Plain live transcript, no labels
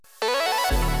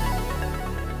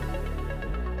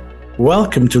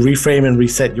Welcome to Reframe and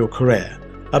Reset Your Career,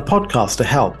 a podcast to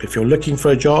help if you're looking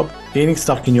for a job, feeling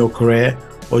stuck in your career,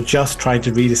 or just trying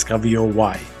to rediscover your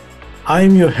why. I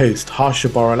am your host, Harsha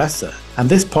Boralesa, and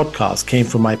this podcast came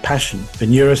from my passion for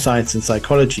neuroscience and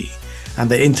psychology and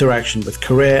the interaction with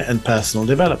career and personal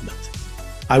development.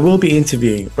 I will be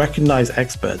interviewing recognized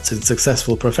experts and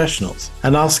successful professionals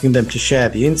and asking them to share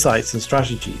the insights and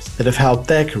strategies that have helped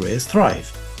their careers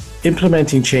thrive.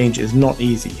 Implementing change is not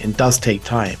easy and does take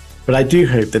time, but I do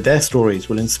hope that their stories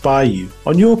will inspire you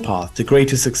on your path to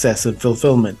greater success and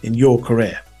fulfillment in your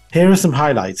career. Here are some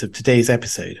highlights of today's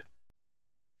episode.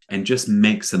 And just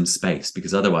make some space,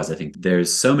 because otherwise I think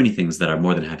there's so many things that are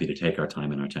more than happy to take our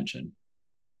time and our attention.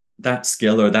 That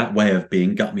skill or that way of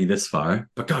being got me this far,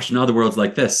 but gosh, now the world's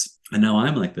like this, and now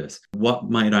I'm like this. What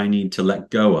might I need to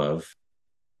let go of?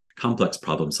 Complex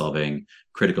problem solving,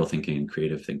 critical thinking, and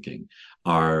creative thinking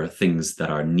are things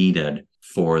that are needed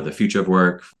for the future of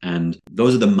work. And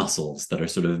those are the muscles that are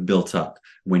sort of built up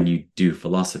when you do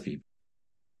philosophy.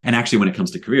 And actually, when it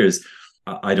comes to careers,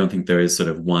 I don't think there is sort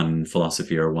of one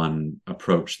philosophy or one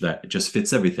approach that just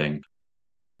fits everything.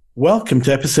 Welcome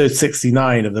to episode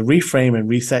 69 of the Reframe and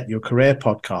Reset Your Career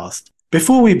podcast.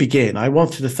 Before we begin, I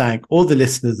wanted to thank all the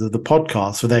listeners of the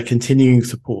podcast for their continuing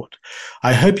support.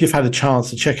 I hope you've had a chance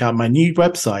to check out my new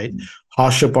website,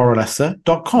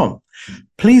 harshaboralesa.com.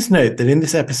 Please note that in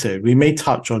this episode, we may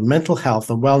touch on mental health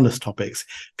and wellness topics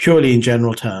purely in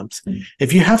general terms.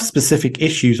 If you have specific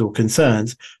issues or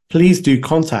concerns, please do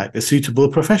contact a suitable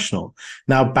professional.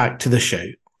 Now back to the show.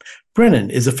 Brennan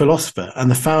is a philosopher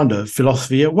and the founder of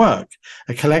Philosophy at Work,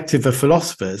 a collective of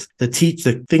philosophers that teach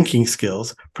the thinking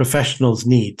skills professionals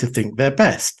need to think their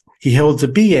best. He holds a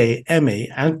BA, MA,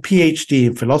 and PhD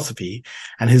in philosophy,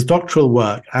 and his doctoral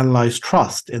work analyzed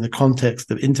trust in the context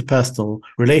of interpersonal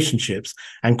relationships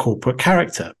and corporate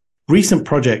character. Recent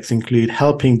projects include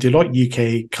helping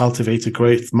Deloitte UK cultivate a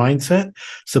growth mindset,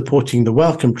 supporting the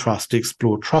Wellcome Trust to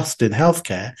explore trust in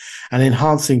healthcare, and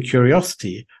enhancing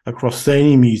curiosity across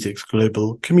Sony Music's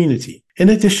global community. In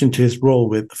addition to his role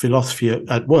with Philosophy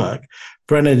at Work,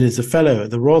 Brennan is a fellow at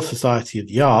the Royal Society of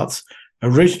the Arts.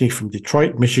 Originally from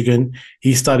Detroit, Michigan,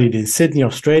 he studied in Sydney,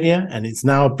 Australia, and is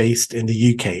now based in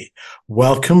the UK.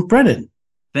 Welcome, Brennan.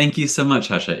 Thank you so much,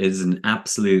 Harsha. It is an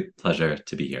absolute pleasure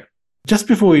to be here. Just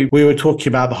before we were talking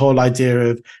about the whole idea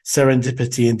of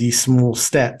serendipity and these small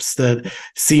steps that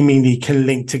seemingly can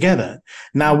link together.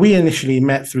 Now, we initially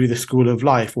met through the School of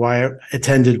Life, where I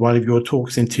attended one of your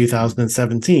talks in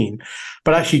 2017.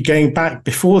 But actually going back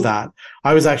before that,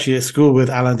 I was actually at school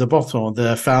with Alain de Botton,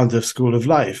 the founder of School of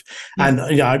Life. Yeah. And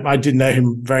I didn't know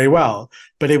him very well,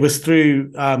 but it was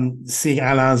through seeing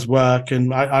Alain's work,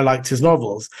 and I liked his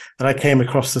novels, that I came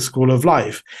across the School of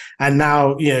Life. And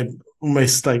now,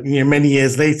 almost like many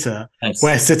years later, nice.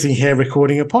 We're sitting here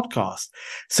recording a podcast.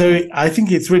 So I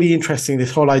think it's really interesting,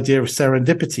 this whole idea of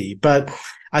serendipity. But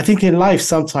I think in life,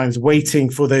 sometimes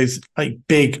waiting for those like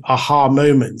big aha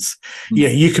moments,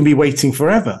 you can be waiting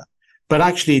forever. But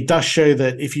actually, it does show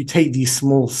that if you take these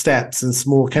small steps and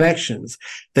small connections,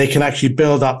 they can actually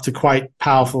build up to quite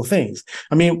powerful things.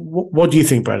 I mean, what do you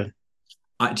think, Brennan?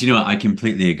 Do you know what? I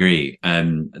completely agree.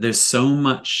 There's so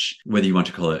much, whether you want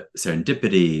to call it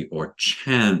serendipity or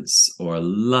chance or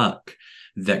luck,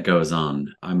 that goes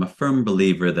on. I'm a firm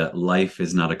believer that life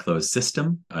is not a closed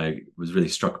system. I was really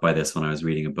struck by this when I was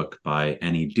reading a book by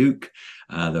Annie Duke,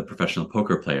 the professional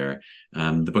poker player.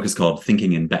 The book is called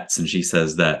Thinking in Bets, and she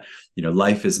says that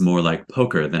life is more like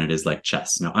poker than it is like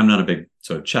chess. Now, I'm not a big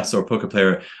sort of chess or poker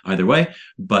player either way,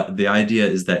 but the idea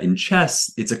is that in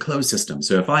chess, it's a closed system.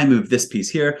 So if I move this piece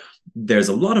here, there's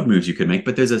a lot of moves you can make,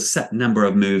 but there's a set number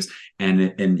of moves. And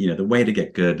the way to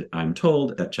get good, I'm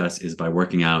told, at chess is by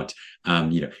working out,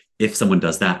 if someone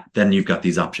does that, then you've got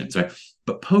these options, right?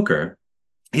 But poker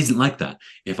isn't like that.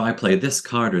 If I play this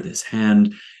card or this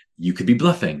hand, you could be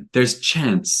bluffing. There's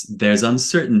chance, there's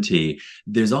uncertainty,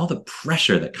 there's all the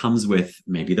pressure that comes with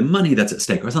maybe the money that's at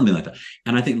stake or something like that.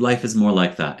 And I think life is more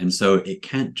like that. And so it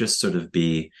can't just sort of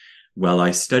be, well,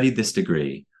 I studied this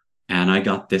degree and I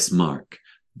got this mark,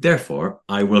 therefore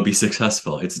I will be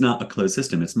successful. It's not a closed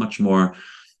system. It's much more,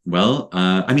 when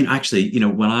I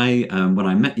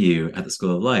met you at the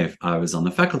School of Life, I was on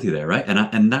the faculty there, right?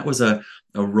 And that was a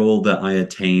role that I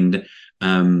attained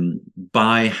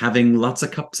by having lots of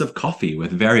cups of coffee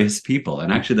with various people.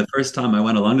 And actually, the first time I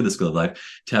went along to the School of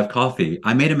Life to have coffee,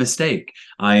 I made a mistake.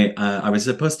 I was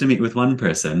supposed to meet with one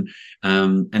person,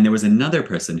 and there was another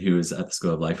person who was at the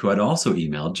School of Life who had also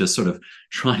emailed, just sort of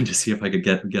trying to see if I could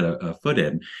get a foot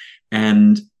in.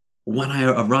 And when I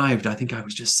arrived, I think I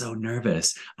was just so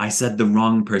nervous. I said the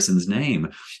wrong person's name.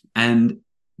 And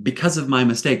because of my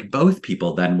mistake, both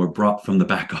people then were brought from the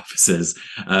back offices,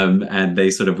 and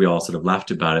we all sort of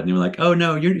laughed about it, and they were like, "Oh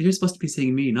no, you're supposed to be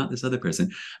seeing me, not this other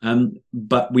person."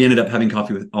 But we ended up having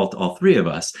coffee with all three of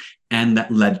us, and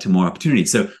that led to more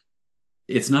opportunities. So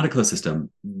it's not a closed system.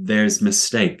 There's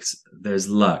mistakes. There's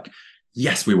luck.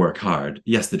 Yes, we work hard.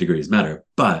 Yes, the degrees matter.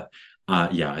 But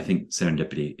yeah, I think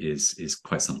serendipity is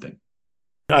quite something.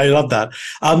 I love that.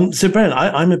 So, Brennan,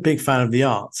 I'm a big fan of the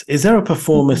arts. Is there a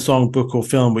performer, song, book, or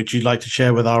film which you'd like to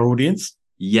share with our audience?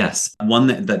 Yes. One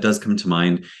that does come to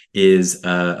mind is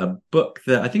a book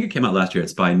that I think it came out last year.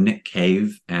 It's by Nick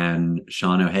Cave and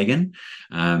Sean O'Hagan.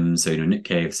 Nick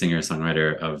Cave, singer,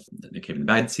 songwriter of Nick Cave and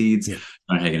the Bad Seeds. Yeah.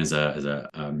 Sean O'Hagan is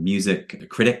a music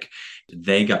critic.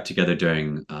 They got together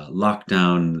during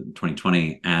lockdown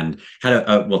 2020 and had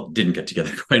didn't get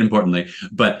together, quite importantly,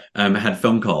 but had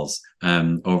phone calls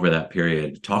over that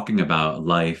period talking about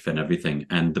life and everything.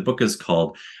 And the book is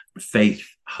called Faith,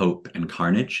 Hope, and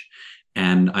Carnage.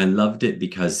 And I loved it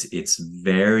because it's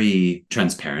very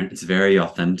transparent. It's very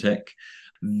authentic.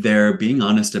 They're being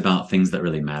honest about things that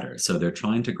really matter. So they're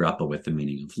trying to grapple with the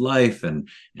meaning of life and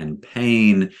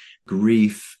pain,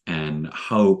 grief and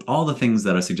hope, all the things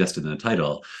that are suggested in the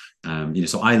title.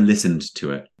 So I listened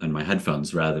to it on my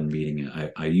headphones rather than reading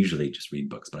it. I usually just read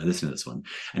books, but I listened to this one,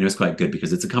 and it was quite good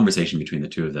because it's a conversation between the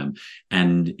two of them.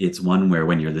 And it's one where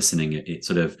when you're listening, it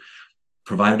sort of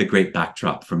provided a great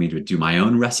backdrop for me to do my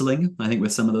own wrestling, I think,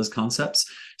 with some of those concepts.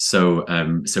 So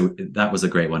that was a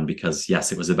great one because,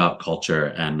 yes, it was about culture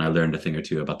and I learned a thing or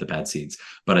two about the Bad Seeds,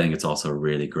 but I think it's also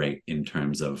really great in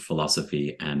terms of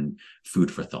philosophy and food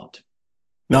for thought.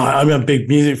 No, I'm a big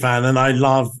music fan, and I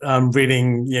love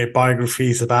reading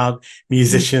biographies about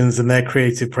musicians and their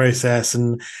creative process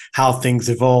and how things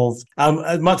evolved.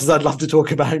 As much as I'd love to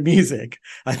talk about music,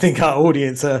 I think our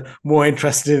audience are more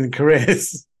interested in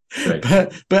careers.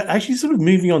 Right. But actually, sort of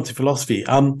moving on to philosophy,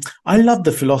 I love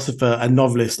the philosopher and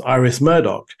novelist Iris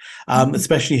Murdoch,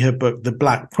 especially her book The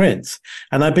Black Prince.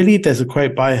 And I believe there's a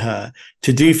quote by her: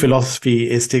 "To do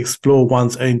philosophy is to explore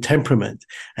one's own temperament,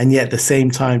 and yet at the same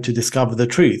time to discover the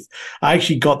truth." I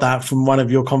actually got that from one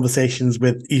of your conversations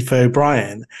with Aoife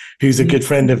O'Brien, who's a good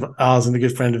friend of ours and a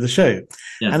good friend of the show.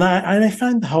 Yeah. And I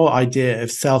found the whole idea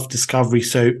of self-discovery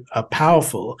so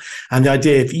powerful, and the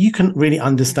idea if you can really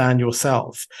understand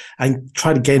yourself and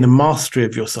try to gain a mastery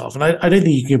of yourself. And I don't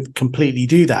think you can completely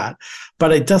do that,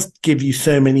 but it does give you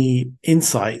so many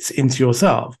insights into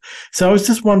yourself. So I was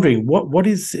just wondering, what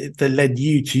is it that led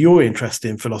you to your interest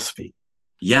in philosophy?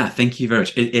 Yeah, thank you very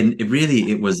much.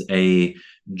 It was a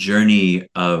journey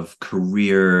of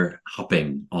career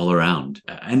hopping all around.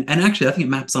 And actually, I think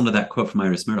it maps onto that quote from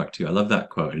Iris Murdoch too. I love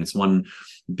that quote. And it's one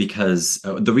because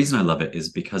the reason I love it is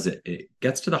because it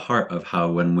gets to the heart of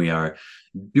how when we are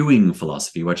doing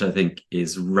philosophy, which I think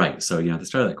is right. So, at the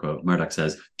start of that quote, Murdoch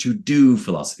says, to do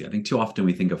philosophy. I think too often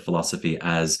we think of philosophy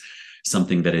as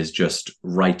something that is just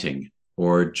writing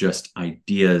or just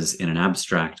ideas in an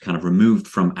abstract, kind of removed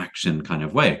from action kind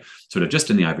of way, sort of just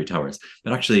in the ivory towers.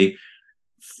 But actually,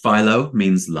 philo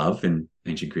means love in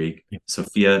ancient Greek. Yeah.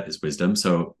 Sophia is wisdom.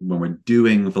 So when we're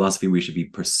doing philosophy, we should be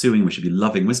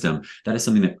loving wisdom. That is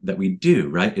something that we do,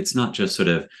 right? It's not just sort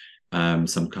of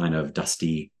some kind of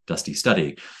dusty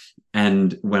study.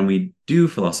 And when we do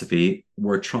philosophy,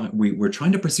 we're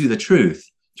trying to pursue the truth,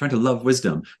 trying to love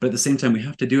wisdom, but at the same time, we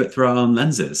have to do it through our own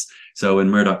lenses. So when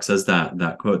Murdoch says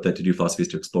that quote, that to do philosophy is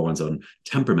to explore one's own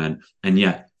temperament, and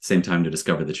yet at the same time to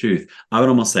discover the truth, I would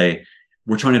almost say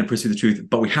we're trying to pursue the truth,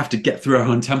 but we have to get through our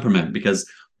own temperament because,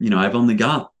 I've only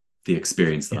got the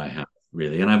experience that I have,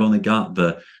 really, and I've only got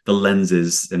the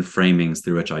lenses and framings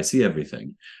through which I see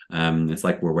everything. It's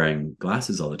like we're wearing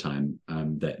glasses all the time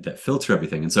that filter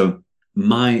everything. And so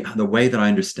the way that I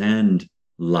understand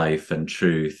life and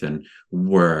truth and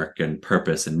work and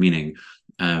purpose and meaning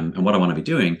and what I want to be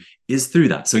doing is through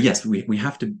that. So yes, we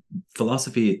have to,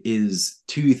 philosophy is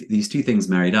these two things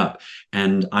married up.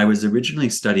 And I was originally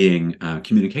studying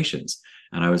communications,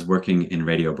 and I was working in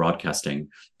radio broadcasting,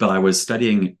 but I was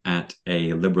studying at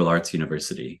a liberal arts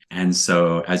university. And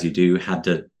so, as you do, had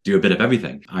to do a bit of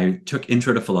everything. I took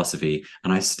intro to philosophy,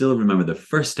 and I still remember the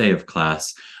first day of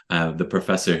class, the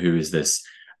professor, who is this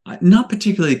not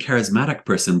particularly charismatic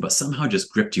person, but somehow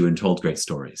just gripped you and told great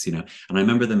stories, And I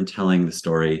remember them telling the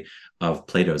story of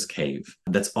Plato's cave.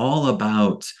 That's all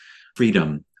about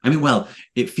freedom. I mean, well,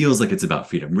 it feels like it's about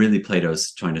freedom. Really,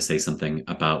 Plato's trying to say something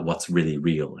about what's really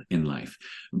real in life.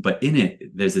 But in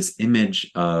it, there's this image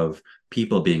of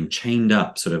people being chained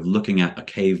up, sort of looking at a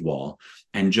cave wall,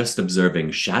 and just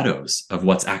observing shadows of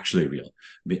what's actually real.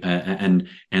 And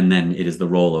then it is the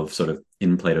role of sort of,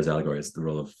 in Plato's allegory, it's the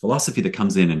role of philosophy that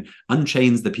comes in and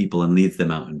unchains the people and leads them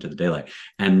out into the daylight.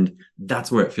 And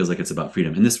that's where it feels like it's about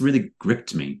freedom. And this really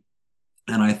gripped me.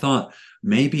 And I thought,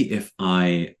 maybe if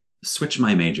I switch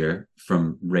my major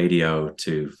from radio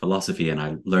to philosophy and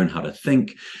I learn how to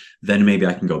think, then maybe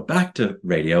I can go back to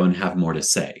radio and have more to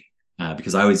say.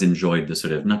 Because I always enjoyed the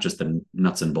sort of, not just the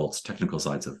nuts and bolts technical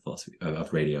sides of philosophy,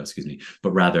 of radio,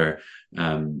 but rather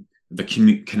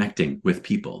the connecting with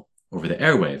people over the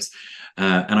airwaves.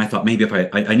 And I thought, maybe if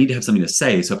I need to have something to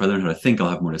say, so if I learn how to think, I'll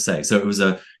have more to say. So it was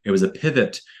a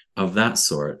pivot of that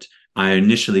sort. I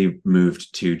initially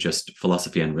moved to just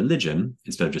philosophy and religion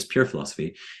instead of just pure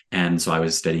philosophy. And so I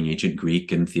was studying ancient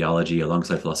Greek and theology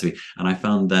alongside philosophy. And I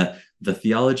found that the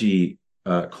theology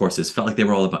courses felt like they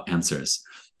were all about answers.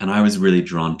 And I was really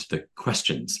drawn to the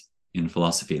questions in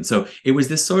philosophy. And so it was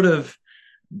this sort of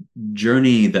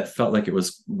journey that felt like it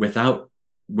was without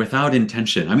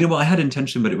intention. I mean, well, I had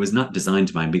intention, but it was not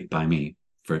designed by me.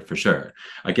 For sure.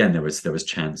 Again, there was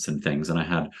chance and things, and I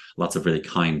had lots of really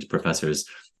kind professors.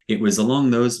 It was along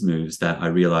those moves that I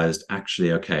realized,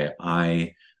 actually, okay,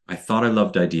 I thought I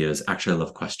loved ideas. Actually, I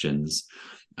love questions.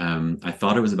 I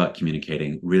thought it was about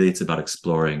communicating. Really, it's about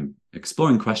exploring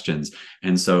questions.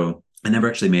 And so I never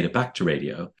actually made it back to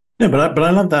radio. No, but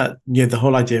I love that, the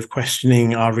whole idea of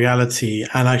questioning our reality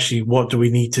and actually what do we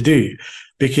need to do?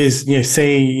 Because,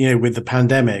 say, with the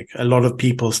pandemic, a lot of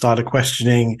people started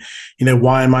questioning,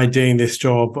 why am I doing this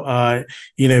job?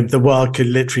 The world could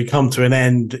literally come to an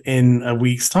end in a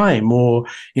week's time, or,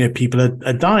 people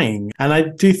are dying. And I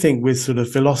do think with sort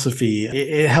of philosophy,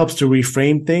 it helps to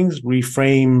reframe things,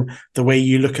 reframe the way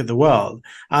you look at the world.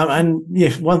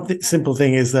 One simple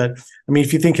thing is that, I mean,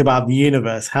 if you think about the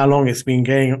universe, how long it's been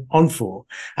going on for,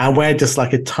 and we're just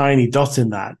like a tiny dot in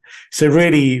that. So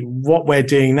really what we're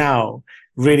doing now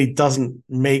really doesn't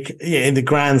make, in the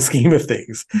grand scheme of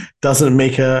things, doesn't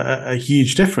make a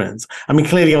huge difference. I mean,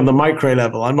 clearly on the micro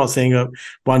level, I'm not saying that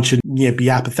one should be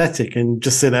apathetic and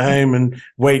just sit at home and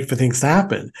wait for things to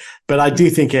happen. But I do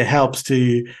think it helps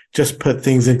to just put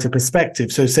things into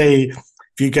perspective. So say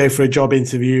if you go for a job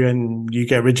interview and you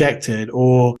get rejected,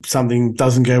 or something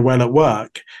doesn't go well at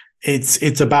work,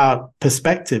 it's about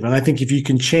perspective. And I think if you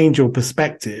can change your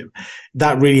perspective,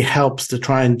 that really helps to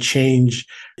try and change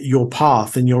your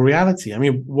path and your reality. I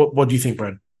mean, what do you think,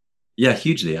 Brennan? Yeah,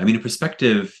 hugely. I mean, a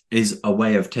perspective is a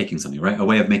way of taking something, right? A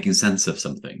way of making sense of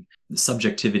something.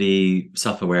 Subjectivity,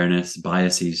 self-awareness,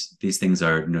 biases, these things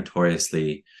are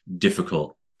notoriously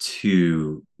difficult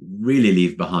to really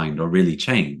leave behind or really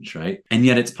change, right? And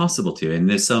yet it's possible to. And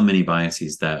there's so many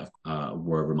biases that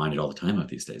we're reminded all the time of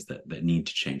these days that need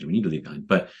to change and we need to leave behind.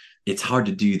 But it's hard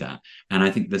to do that. And I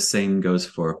think the same goes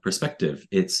for perspective.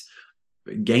 It's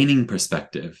gaining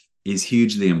perspective is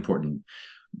hugely important,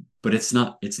 but it's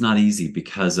not easy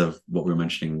because of what we were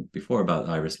mentioning before about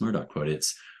the Iris Murdoch quote.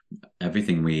 It's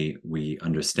everything we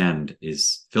understand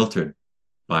is filtered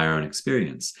by our own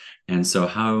experience. And so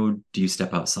how do you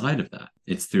step outside of that?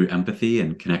 It's through empathy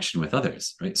and connection with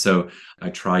others, right? So I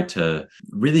try to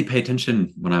really pay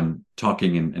attention when I'm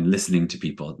talking and listening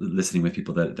with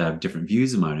people that have different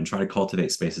views of mine, and try to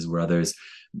cultivate spaces where others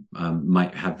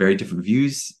might have very different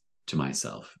views to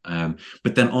myself.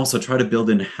 But then also try to build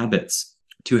in habits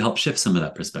to help shift some of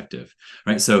that perspective,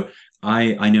 right? So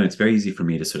I know it's very easy for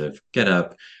me to sort of get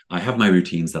up. I have my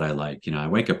routines that I like. I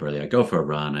wake up early, I go for a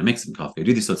run, I make some coffee, I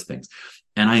do these sorts of things.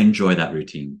 And I enjoy that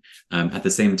routine. At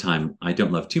the same time, I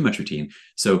don't love too much routine.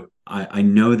 So I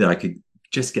know that I could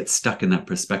just get stuck in that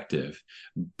perspective.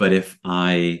 But if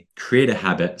I create a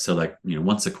habit, so like,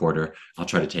 once a quarter, I'll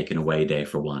try to take an away day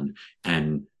for one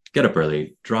and get up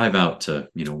early, drive out to,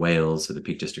 Wales or the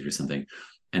Peak District or something,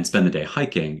 and spend the day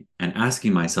hiking and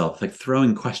asking myself, like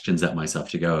throwing questions at myself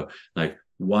to go like,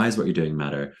 why is what you're doing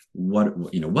matter?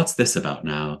 What's this about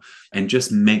now? And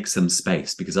just make some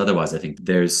space, because otherwise I think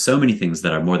there's so many things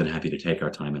that are more than happy to take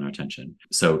our time and our attention.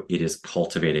 So it is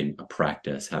cultivating a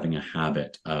practice, having a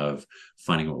habit of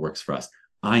finding what works for us.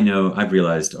 I know I've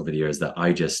realized over the years that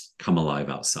I just come alive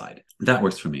outside. That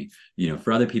works for me.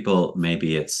 For other people,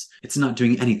 maybe it's not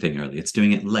doing anything early. It's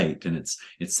doing it late, and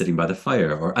it's sitting by the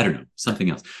fire, or I don't know, something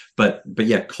else. But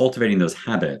yeah, cultivating those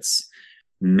habits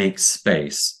makes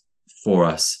space for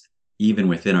us, even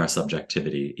within our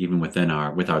subjectivity, even with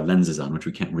our lenses on, which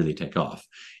we can't really take off.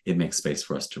 It makes space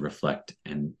for us to reflect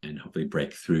and hopefully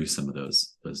break through some of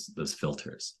those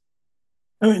filters.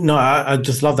 No, I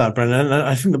just love that, Brennan. And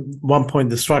I think the one point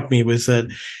that struck me was that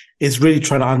it's really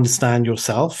trying to understand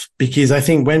yourself, because I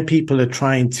think when people are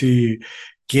trying to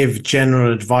give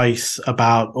general advice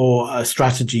about or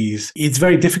strategies, it's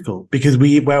very difficult because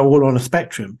we're all on a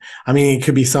spectrum. I mean, it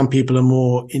could be some people are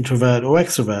more introvert or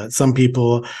extrovert. Some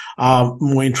people are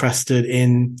more interested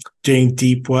in doing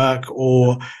deep work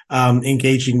or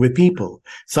engaging with people.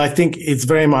 So I think it's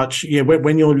very much,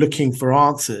 when you're looking for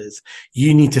answers,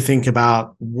 you need to think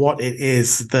about what it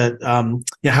is that,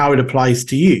 how it applies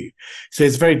to you. So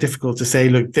it's very difficult to say,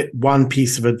 look, that one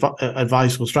piece of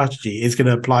advice or strategy is going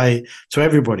to apply to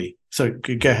everybody. So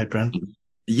go ahead, Brennan.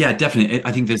 Yeah, definitely.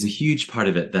 I think there's a huge part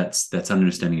of it that's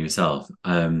understanding yourself.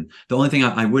 The only thing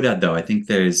I would add, though, I think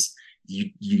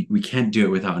we can't do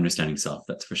it without understanding self.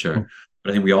 That's for sure.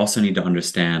 But I think we also need to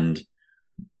understand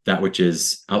that which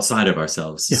is outside of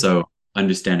ourselves. Yeah. So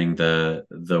understanding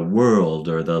the world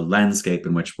or the landscape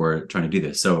in which we're trying to do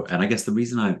this. So, and I guess the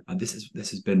reason this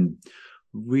has been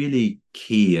really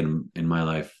key in my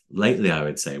life lately, I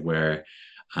would say, where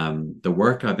the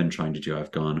work I've been trying to do,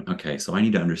 I've gone, okay, so I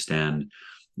need to understand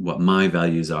what my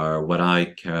values are, what I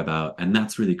care about, and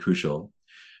that's really crucial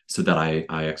so that I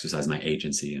exercise my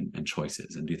agency and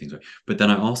choices and do things right. But then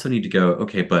I also need to go,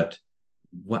 okay, but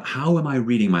how am I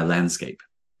reading my landscape?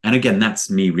 And again, that's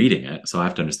me reading it, so I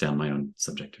have to understand my own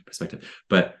subjective perspective.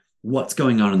 But what's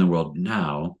going on in the world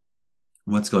now?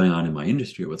 What's going on in my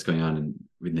industry? What's going on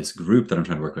in this group that I'm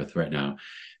trying to work with right now,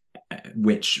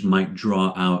 which might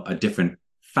draw out a different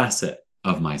facet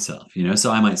of myself,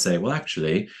 So I might say, well,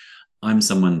 actually, I'm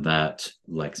someone that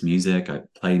likes music. I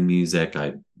play music.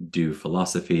 I do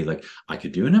philosophy. Like I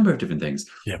could do a number of different things.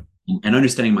 Yeah. And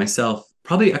understanding myself,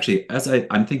 probably actually, as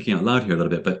I'm thinking out loud here a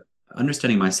little bit, but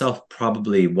understanding myself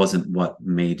probably wasn't what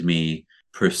made me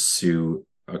pursue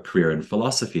a career in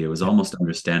philosophy. It was almost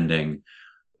understanding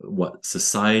what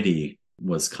society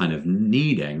was kind of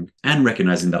needing and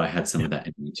recognizing that I had some of that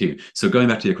in me too. So going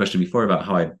back to your question before about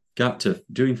how I got to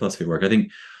doing philosophy work, I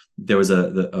think there was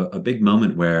a big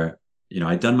moment where,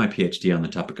 I'd done my PhD on the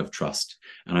topic of trust,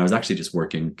 and I was actually just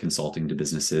working consulting to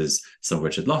businesses, some of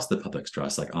which had lost the public's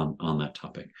trust, like on that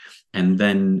topic. And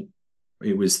then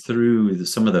it was through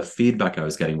some of the feedback I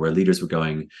was getting where leaders were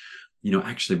going,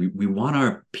 actually, we want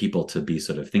our people to be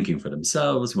sort of thinking for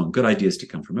themselves. We want good ideas to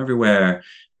come from everywhere.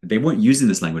 They weren't using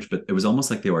this language, but it was almost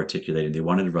like they were articulating. They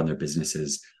wanted to run their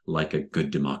businesses like a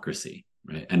good democracy,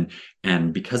 right?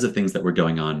 And because of things that were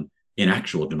going on in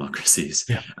actual democracies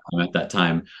at that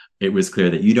time, it was clear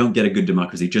that you don't get a good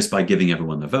democracy just by giving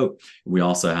everyone the vote. We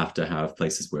also have to have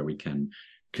places where we can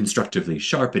constructively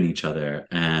sharpen each other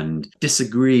and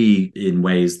disagree in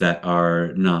ways that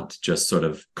are not just sort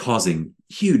of causing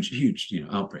huge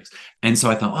outbreaks. And so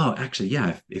I thought, oh, actually,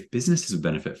 yeah, if businesses would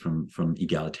benefit from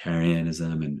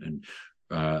egalitarianism and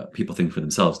people think for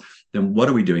themselves, then what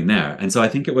are we doing there? And so I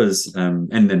think it was,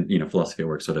 and then philosophy at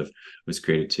work sort of was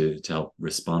created to help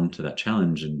respond to that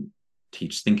challenge and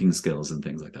teach thinking skills and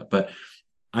things like that. But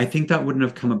I think that wouldn't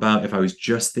have come about if I was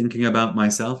just thinking about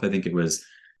myself. I think it was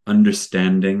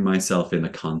understanding myself in the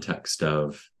context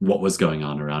of what was going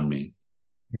on around me.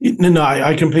 No,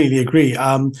 I completely agree.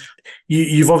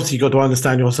 You've obviously got to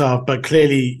understand yourself, but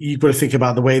clearly you've got to think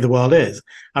about the way the world is.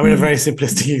 I mean, a very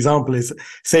simplistic example is,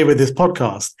 say, with this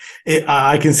podcast,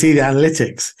 I can see the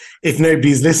analytics. If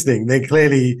nobody's listening, then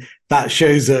clearly that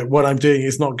shows that what I'm doing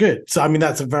is not good. So, I mean,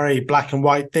 that's a very black and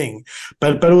white thing.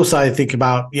 But also I think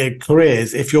about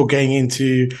careers. If you're going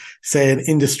into, say, an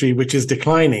industry which is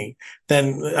declining,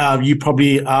 then you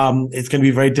probably it's going to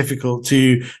be very difficult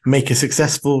to make a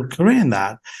successful career in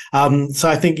that. So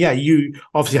I think, you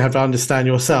obviously have to understand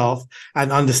yourself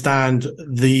and understand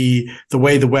the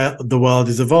way the world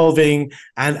is evolving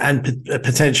and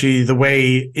potentially the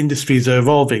way industries are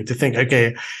evolving, to think,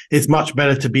 okay, it's much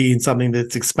better to be in something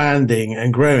that's expanding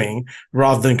and growing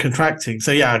rather than contracting.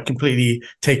 So I completely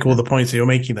take all the points that you're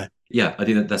making there. Yeah, I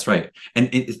think that's right. And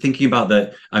thinking about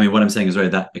that, I mean, what I'm saying is right,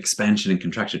 that expansion and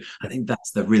contraction, I think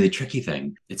that's the really tricky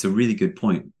thing. It's a really good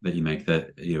point that you make, that,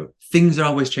 things are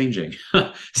always changing.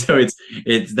 So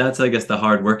that's, I guess, the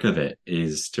hard work of it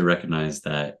is to recognize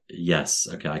that, yes,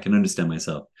 okay, I can understand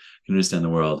myself, I can understand the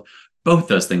world. Both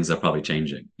those things are probably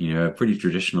changing. A pretty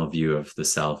traditional view of the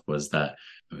self was that,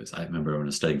 I remember when I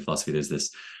was studying philosophy,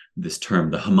 there's this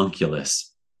term, the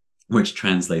homunculus, which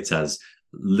translates as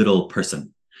little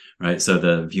person. Right. So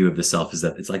the view of the self is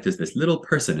that it's like there's this little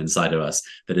person inside of us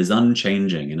that is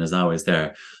unchanging and is always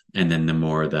there. And then the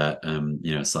more that,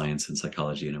 science and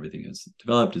psychology and everything is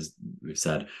developed, as we've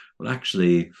said, well,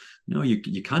 actually, no,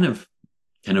 you kind of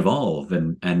can evolve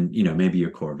and maybe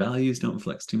your core values don't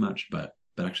flex too much, but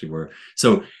actually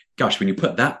so gosh, when you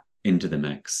put that into the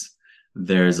mix,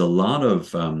 there's a lot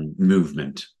of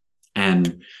movement.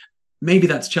 And maybe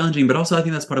that's challenging, but also I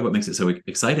think that's part of what makes it so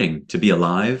exciting to be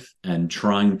alive and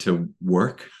trying to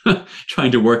work,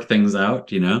 trying to work things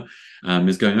out,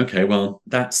 is going, okay, well,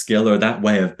 that skill or that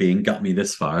way of being got me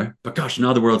this far, but gosh,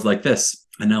 now the world's like this,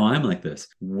 and now I'm like this.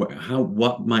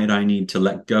 What might I need to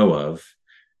let go of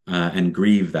and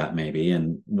grieve that maybe,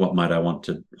 and what might I want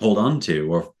to hold on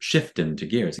to or shift into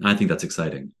gears? I think that's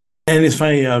exciting. And it's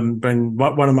funny, Brennan,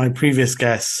 one of my previous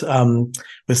guests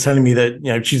was telling me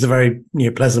that, she's a very,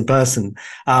 pleasant person.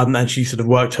 And she sort of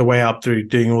worked her way up through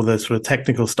doing all the sort of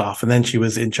technical stuff. And then she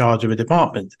was in charge of a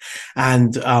department.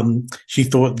 And she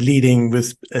thought leading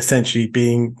was essentially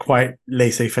being quite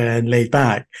laissez-faire and laid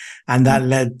back. And that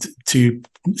led to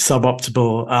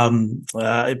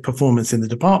suboptimal performance in the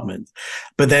department.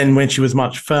 But then when she was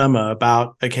much firmer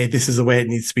about, okay, this is the way it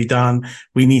needs to be done,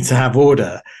 we need to have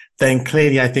order, then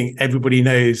clearly I think everybody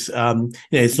knows,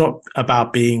 it's not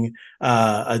about being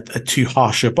a too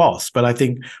harsh a boss. But I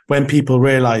think when people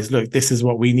realize, look, this is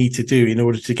what we need to do in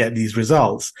order to get these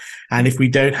results, and if we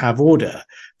don't have order,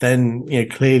 then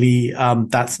clearly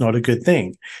that's not a good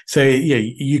thing. So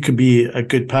you can be a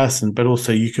good person, but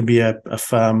also you can be a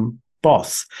firm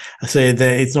boss. So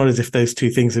it's not as if those two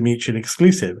things are mutually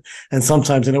exclusive. And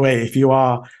sometimes, in a way, if you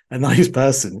are a nice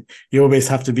person, you always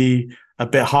have to be a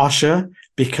bit harsher,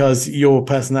 because your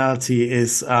personality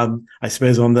is, I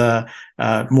suppose, on the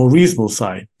more reasonable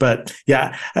side. But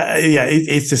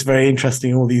it's just very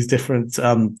interesting, all these different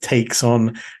takes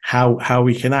on how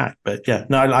we can act. But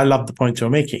I love the point you're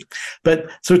making.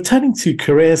 But so turning to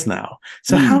careers now.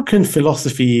 So how can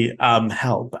philosophy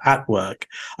help at work?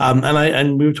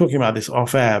 And we were talking about this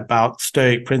off air about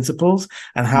Stoic principles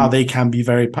and how they can be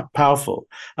very powerful.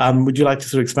 Would you like to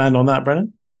sort of expand on that,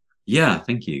 Brennan? Yeah,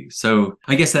 thank you. So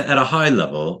I guess at a high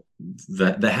level,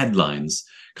 the headlines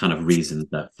kind of reasons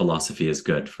that philosophy is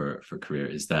good for career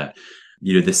is that,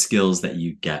 the skills that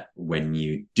you get when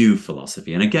you do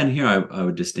philosophy. And again, here I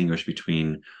would distinguish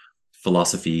between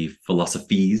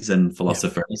philosophies and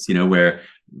philosophers, where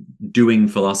doing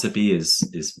philosophy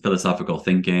is philosophical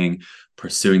thinking,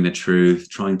 pursuing the truth,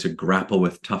 trying to grapple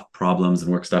with tough problems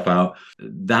and work stuff out.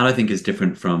 That I think is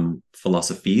different from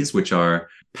philosophies, which are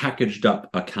packaged up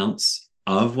accounts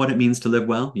of what it means to live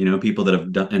well. People that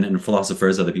have done, and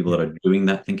philosophers are the people that are doing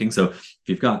that thinking. So if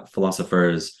you've got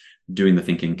philosophers doing the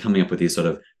thinking, coming up with these sort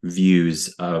of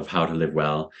views of how to live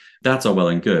well, that's all well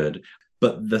and good.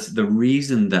 But the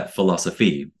reason that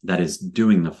philosophy, that is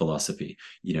doing the philosophy,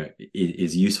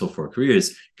 is useful for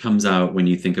careers comes out when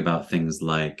you think about things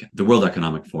like the World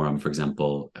Economic Forum, for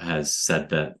example, has said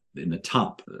that in the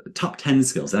top 10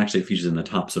 skills, and actually it features in the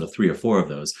top sort of 3 or 4 of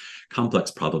those, complex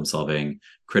problem solving,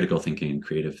 critical thinking, and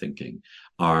creative thinking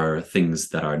are things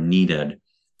that are needed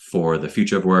for the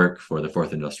future of work, for the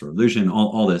fourth industrial revolution,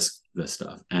 all this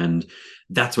stuff. And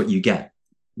that's what you get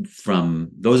from,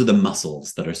 those are the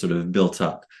muscles that are sort of built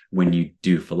up when you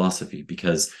do philosophy,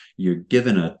 because you're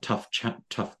given a tough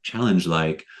challenge,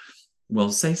 like,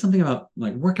 well, say something about,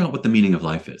 like, work out what the meaning of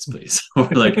life is, please. Or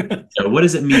like, what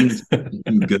does it mean to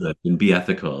do good and be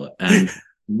ethical? And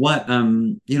what,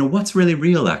 what's really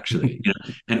real, actually?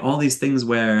 And all these things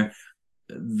where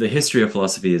the history of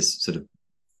philosophy is sort of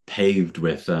paved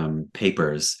with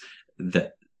papers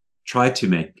that try to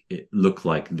make it look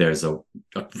like there's a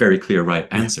very clear right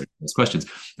answer to those questions.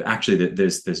 But actually,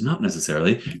 there's not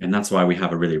necessarily, and that's why we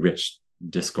have a really rich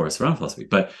discourse around philosophy.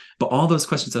 But all those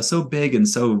questions are so big and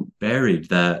so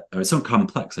varied, or so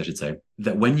complex, I should say,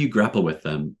 that when you grapple with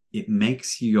them, it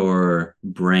makes your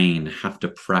brain have to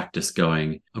practice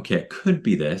going, okay, it could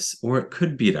be this, or it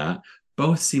could be that.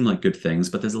 Both seem like good things,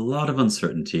 but there's a lot of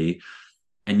uncertainty.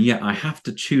 And yet I have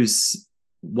to choose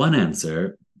one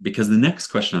answer, because the next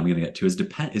question I'm going to get to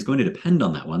is going to depend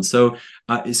on that one. So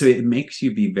it makes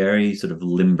you be very sort of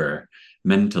limber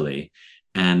mentally.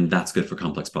 And that's good for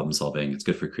complex problem solving. It's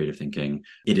good for creative thinking.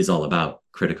 It is all about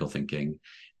critical thinking.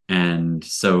 And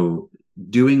so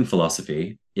doing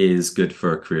philosophy is good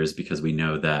for careers, because we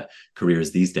know that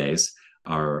careers these days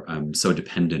are so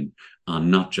dependent on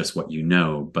not just what you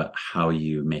know, but how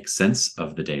you make sense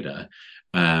of the data,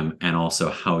 and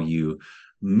also how you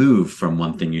move from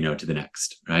one thing to the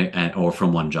next, right? Or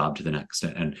from one job to the next.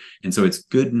 And so it's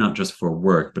good not just for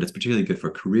work, but it's particularly good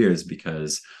for careers,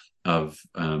 because of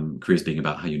careers being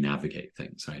about how you navigate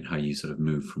things, right? How you sort of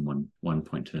move from one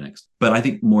point to the next. But I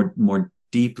think more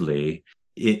deeply,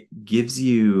 it gives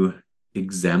you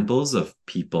examples of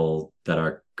people that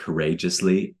are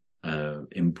courageously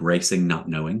embracing not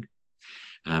knowing.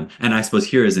 And I suppose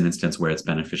here is an instance where it's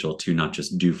beneficial to not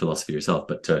just do philosophy yourself,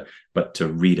 but to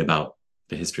read about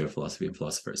the history of philosophy and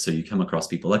philosophers. So you come across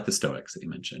people like the Stoics that you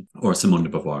mentioned, or Simone de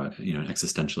Beauvoir, an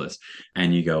existentialist,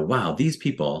 and you go, wow, these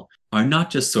people are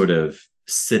not just sort of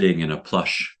sitting in a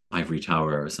plush ivory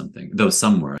tower or something, though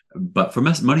some were, but for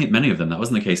many of them, that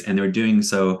wasn't the case. And they were doing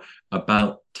so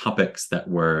about topics that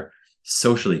were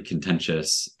socially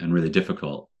contentious and really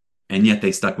difficult. And yet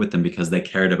they stuck with them because they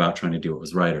cared about trying to do what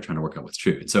was right or trying to work out what's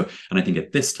true. And I think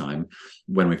at this time,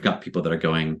 when we've got people that are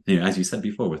going, as you said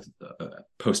before, with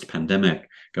post-pandemic,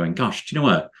 going, gosh, do you know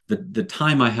what? The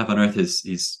time I have on Earth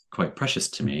is quite precious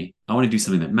to me. I want to do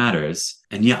something that matters.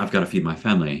 And yeah, I've got to feed my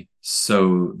family.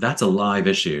 So that's a live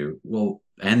issue. Well,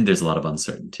 and there's a lot of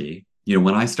uncertainty.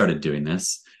 When I started doing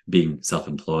this, being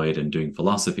self-employed and doing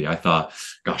philosophy, I thought,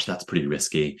 gosh, that's pretty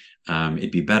risky.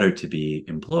 It'd be better to be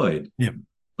employed. Yeah.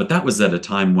 But that was at a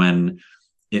time when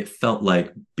it felt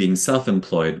like being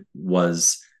self-employed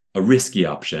was a risky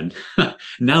option.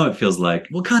 Now it feels like,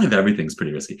 well, kind of everything's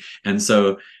pretty risky. And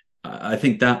so I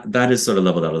think that is sort of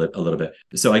leveled out a little bit.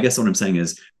 So I guess what I'm saying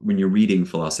is, when you're reading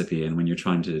philosophy and when you're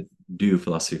trying to do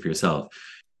philosophy for yourself,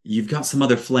 you've got some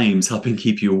other flames helping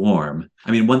keep you warm.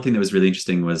 I mean, one thing that was really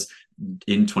interesting was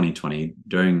in 2020,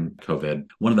 during COVID,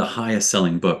 one of the highest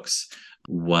selling books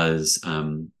was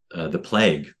The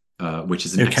Plague, which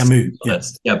is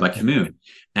Camus. By Camus,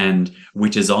 and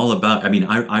which is all about,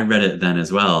 I read it then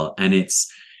as well. And it's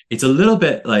a little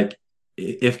bit like,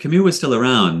 if Camus was still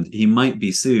around, he might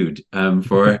be sued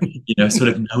for, sort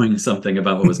of knowing something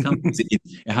about what was coming.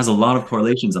 It has a lot of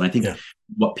correlations. And I think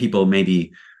what people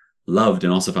maybe loved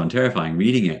and also found terrifying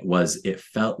reading it was it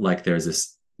felt like there's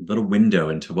this little window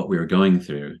into what we were going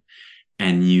through.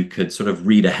 And you could sort of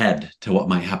read ahead to what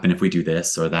might happen if we do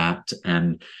this or that.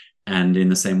 And in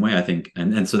the same way, I think,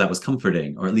 and so that was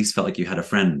comforting, or at least felt like you had a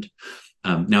friend.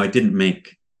 Now, it didn't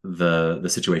make the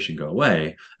situation go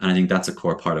away. And I think that's a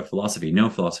core part of philosophy. No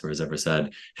philosopher has ever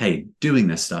said, hey, doing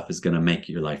this stuff is going to make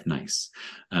your life nice.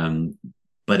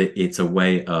 But it's a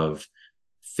way of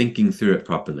thinking through it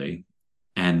properly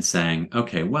and saying,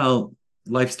 okay, well,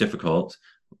 life's difficult,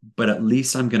 but at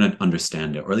least I'm going to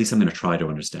understand it, or at least I'm going to try to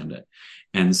understand it.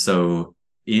 And so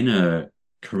in a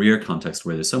career context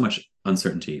where there's so much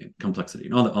uncertainty and complexity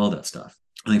and all that stuff,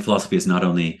 I think philosophy is not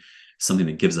only something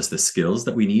that gives us the skills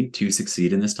that we need to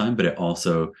succeed in this time, but it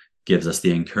also gives us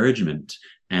the encouragement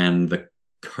and the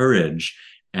courage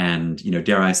and,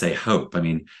 dare I say, hope. I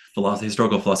mean,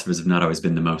 historical philosophers have not always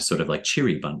been the most sort of like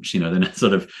cheery bunch. They're not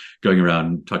sort of going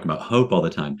around talking about hope all the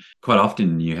time. Quite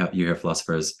often you hear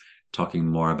philosophers talking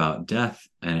more about death,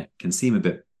 and it can seem a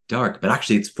bit dark, but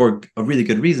actually it's for a really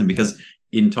good reason, because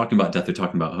in talking about death, they're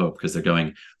talking about hope, because they're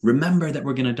going, remember that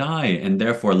we're going to die, and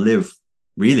therefore live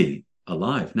really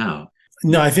alive now.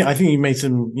 No, I think you made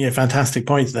some fantastic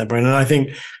points there, Brennan. I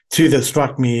think too that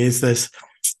struck me is this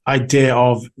idea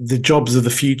of the jobs of the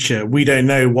future. We don't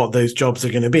know what those jobs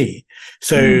are going to be.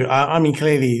 So,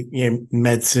 clearly,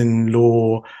 medicine,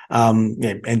 law,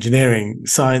 engineering,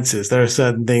 sciences, there are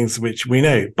certain things which we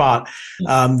know, but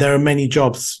there are many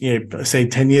jobs, say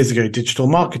 10 years ago, digital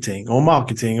marketing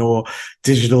or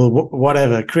digital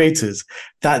whatever, creators,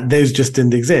 that those just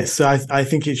didn't exist. So I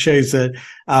think it shows that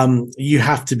you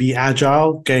have to be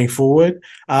agile going forward,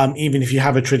 even if you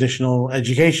have a traditional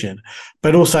education.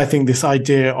 But also, I think this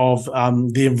idea of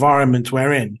the environment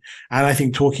we're in, and I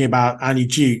think talking about Annie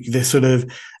Duke, this sort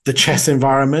of the chess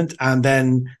environment and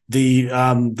then the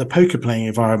poker playing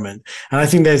environment. And I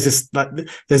think there's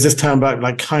this term about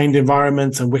like kind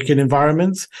environments and wicked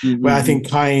environments, where I think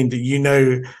kind,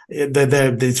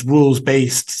 it's rules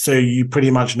based, so you pretty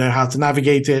much know how to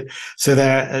navigate it. So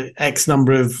there are X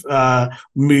number of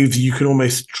moves you can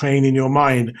almost train in your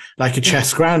mind like a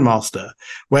chess grandmaster.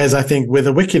 Whereas I think with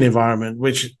a wicked environment,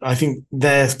 which I think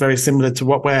they're very similar to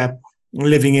what we're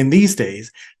living in these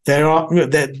days, there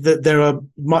are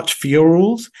much fewer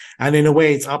rules, and in a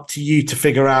way it's up to you to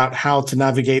figure out how to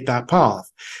navigate that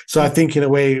path. So I think in a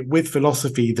way with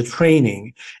philosophy, the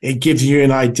training, it gives you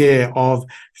an idea of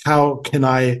how can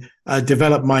I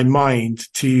develop my mind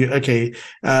to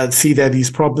see there are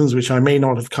these problems which I may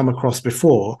not have come across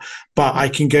before, but I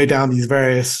can go down these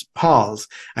various paths.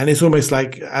 And it's almost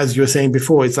like, as you were saying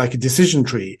before, it's like a decision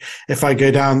tree. If I go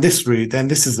down this route, then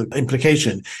this is the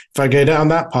implication. If I go down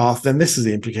that path, then this is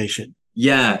the implication.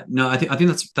 Yeah, no, I think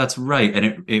that's right.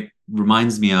 And it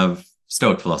reminds me of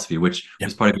Stoic philosophy, which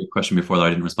was part of your question before that I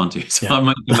didn't respond to. So I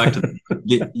might go back to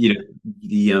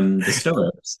the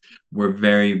Stoics were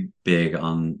very big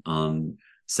on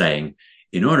saying,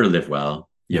 in order to live well,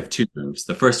 you have two moves.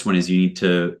 The first one is you need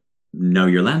to know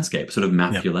your landscape, sort of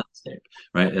map your landscape,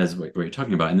 right? As what you're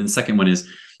talking about. And then the second one is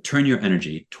turn your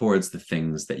energy towards the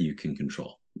things that you can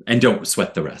control. and don't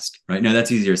sweat the rest, right? Now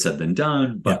that's easier said than done,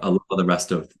 Yeah. but a lot of the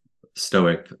rest of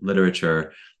Stoic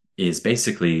literature is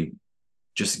basically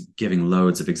just giving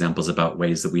loads of examples about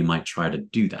ways that we might try to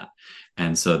do that.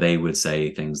 And so they would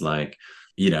say things like,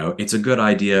 it's a good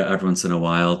idea every once in a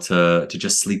while to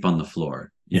just sleep on the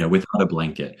floor, Yeah. without a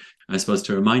blanket. I suppose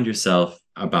to remind yourself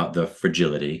about the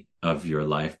fragility of your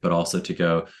life, but also to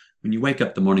go, when you wake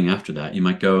up the morning after that, you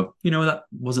might go, that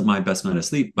wasn't my best night of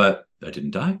sleep, but I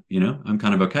didn't die, I'm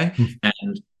kind of okay.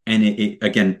 Mm. And it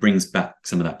again brings back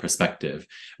some of that perspective,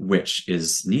 which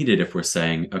is needed if we're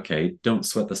saying, okay, don't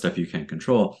sweat the stuff you can't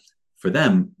control. For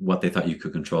them, what they thought you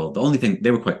could control, the only thing, they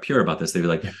were quite pure about this. They were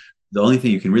like, Yeah. the only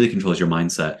thing you can really control is your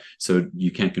mindset. So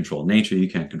you can't control nature, you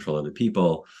can't control other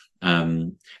people.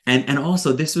 And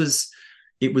also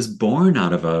it was born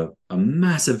out of a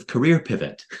massive career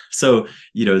pivot. So,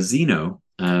 Zeno,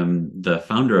 the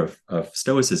founder of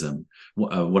Stoicism,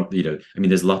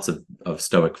 there's lots of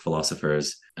Stoic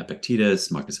philosophers,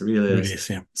 Epictetus, Marcus Really Aurelius, is,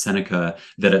 yeah. Seneca,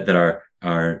 that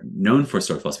are known for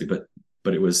Stoic philosophy,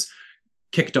 but it was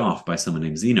kicked off by someone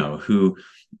named Zeno, who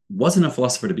wasn't a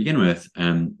philosopher to begin with,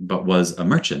 but was a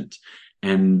merchant,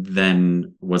 and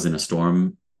then was in a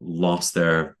storm, lost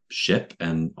their ship,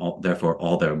 and therefore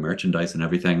all their merchandise and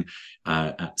everything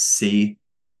at sea.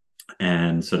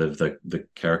 And sort of the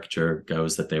caricature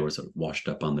goes that they were sort of washed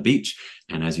up on the beach.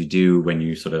 And as you do when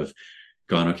you sort of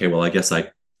gone, okay, well, I guess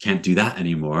I can't do that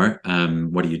anymore.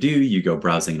 What do? You go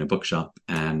browsing in a bookshop,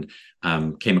 and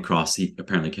he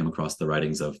apparently came across the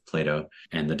writings of Plato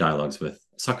and the dialogues with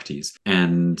Socrates,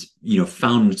 and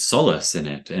found solace in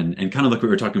it, and kind of like we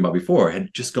were talking about before,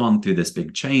 had just gone through this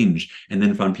big change, and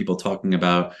then found people talking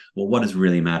about, well, what does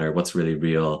really matter, what's really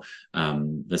real.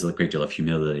 There's a great deal of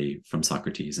humility from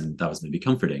Socrates, and that was maybe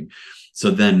comforting. So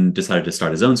then decided to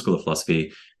start his own school of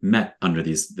philosophy, met under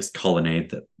this colonnade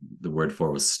that the word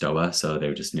for was Stoa, so they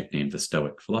were just nicknamed the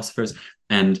Stoic philosophers.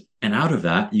 And out of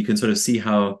that, you can sort of see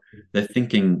how their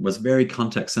thinking was very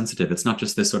context sensitive. It's not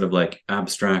just this sort of like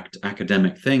abstract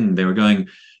academic thing. They were going,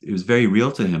 it was very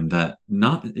real to him that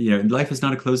life is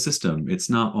not a closed system. It's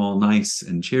not all nice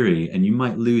and cheery, and you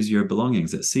might lose your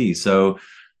belongings at sea. So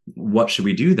what should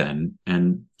we do then?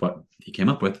 And what he came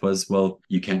up with was, well,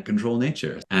 you can't control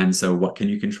nature. And so what can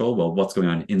you control? Well, what's going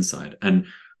on inside? And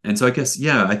so I guess,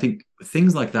 yeah, I think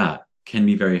things like that can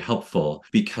be very helpful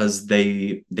because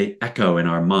they echo in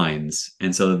our minds.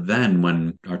 And so then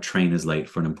when our train is late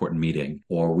for an important meeting,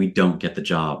 or we don't get the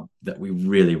job that we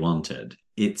really wanted,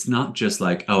 it's not just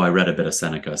like, oh, I read a bit of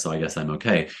Seneca, so I guess I'm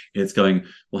okay. It's going,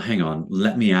 well, hang on,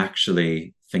 let me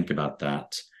actually think about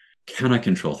that. Can I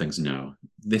control things? No.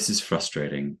 This is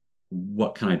frustrating.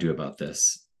 What can I do about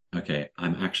this? Okay,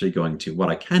 I'm actually going to, what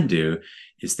I can do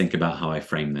is think about how I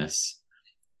frame this.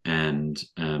 And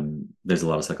there's a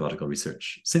lot of psychological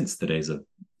research since the days of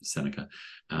Seneca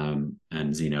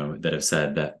and Zeno that have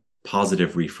said that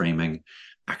positive reframing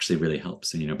actually really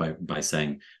helps. And by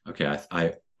saying, okay,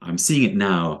 I'm seeing it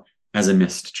now as a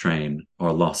missed train or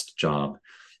a lost job,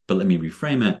 but let me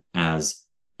reframe it as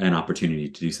an opportunity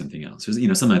to do something else.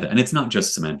 Something like that. And it's not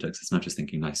just semantics. It's not just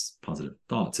thinking nice, positive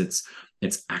thoughts.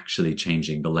 It's actually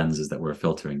changing the lenses that we're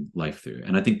filtering life through.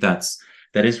 And I think that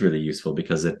is really useful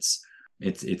because it's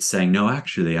saying, no,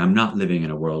 actually, I'm not living in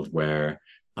a world where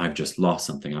I've just lost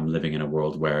something. I'm living in a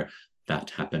world where that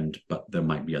happened, but there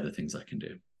might be other things I can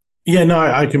do. Yeah, no,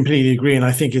 I completely agree. And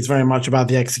I think it's very much about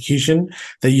the execution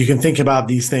that you can think about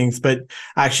these things, but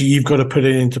actually you've got to put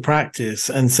it into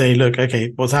practice and say, look,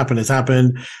 okay, what's happened has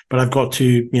happened, but I've got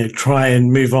to, try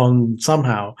and move on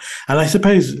somehow. And I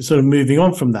suppose sort of moving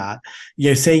on from that,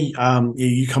 say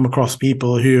you come across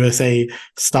people who are, say,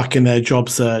 stuck in their job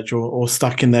search or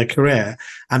stuck in their career,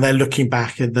 and they're looking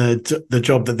back at the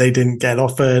job that they didn't get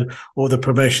offered or the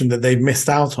promotion that they've missed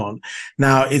out on.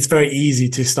 Now, it's very easy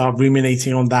to start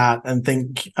ruminating on that and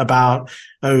think about,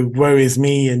 oh, woe is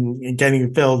me, and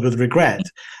getting filled with regret.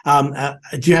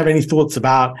 Do you have any thoughts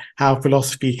about how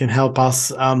philosophy can help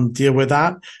us deal with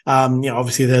that?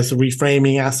 Obviously, there's a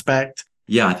reframing aspect.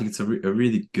 Yeah, I think it's a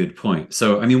really good point.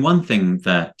 So, I mean, one thing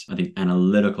that I think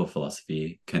analytical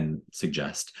philosophy can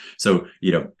suggest. So,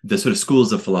 the sort of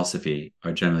schools of philosophy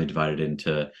are generally divided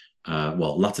into,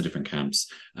 lots of different camps.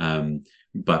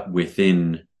 But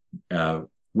within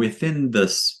the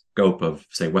scope of,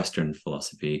 say, Western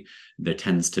philosophy, there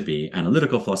tends to be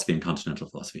analytical philosophy and continental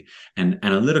philosophy. And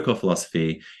analytical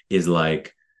philosophy is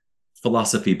like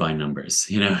philosophy by numbers.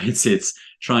 It's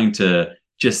trying to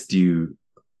just do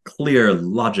clear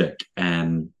logic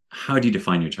and how do you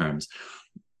define your terms.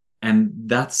 And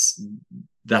that's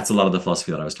a lot of the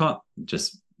philosophy that I was taught,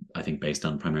 just I think based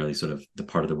on primarily sort of the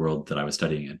part of the world that I was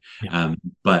studying in. Yeah.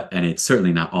 And it's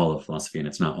certainly not all of philosophy, and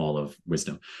it's not all of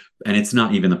wisdom, and it's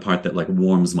not even the part that like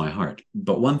warms my heart.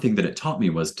 But one thing that it taught me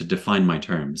was to define my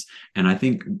terms. And I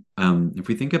think if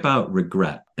we think about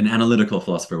regret, an analytical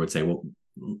philosopher would say, well,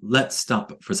 let's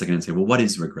stop for a second and say, well, what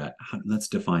is regret? Let's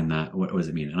define that. What does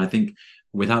it mean? And I think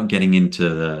without getting into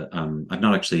the, I've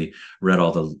not actually read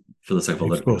all the philosophical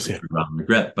literature around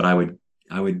regret, but I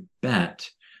would bet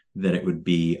that it would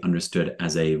be understood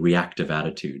as a reactive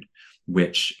attitude,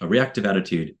 which a reactive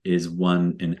attitude is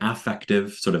an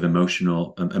affective sort of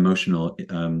emotional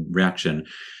reaction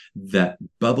that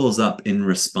bubbles up in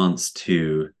response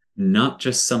to not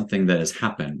just something that has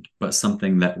happened, but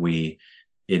something that we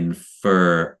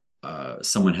infer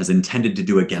someone has intended to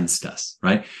do against us,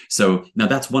 right? So now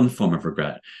that's one form of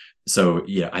regret. So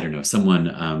yeah, I don't know,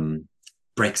 someone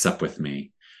breaks up with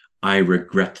me. I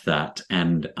regret that,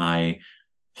 and I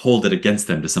hold it against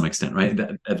them to some extent, right?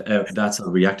 That's a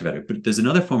reactive attitude. But there's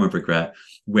another form of regret,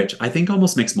 which I think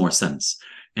almost makes more sense.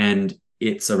 And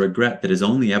it's a regret that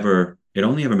only ever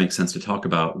makes sense to talk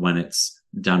about when it's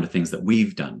down to things that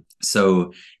we've done.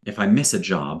 So if I miss a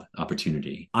job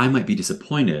opportunity, I might be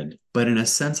disappointed, but in a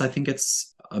sense, I think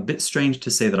it's a bit strange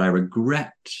to say that I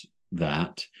regret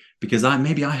that, because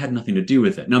maybe I had nothing to do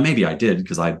with it. Now, maybe I did,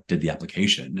 because I did the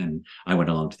application and I went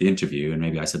along to the interview, and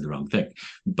maybe I said the wrong thing.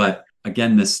 But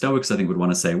again, the Stoics, I think, would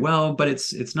want to say, well, but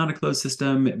it's not a closed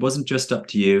system. It wasn't just up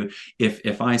to you.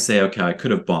 If I say, okay, I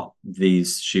could have bought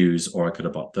these shoes, or I could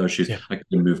have bought those shoes, yeah, I could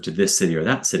have moved to this city or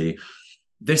that city,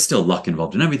 there's still luck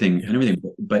involved in everything,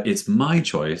 but it's my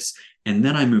choice. And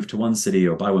then I move to one city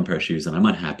or buy one pair of shoes, and I'm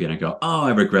unhappy, and I go, oh,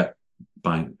 I regret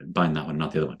buying that one,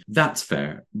 not the other one. That's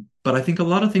fair. But I think a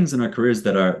lot of things in our careers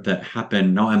that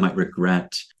happen now, I might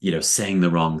regret, saying the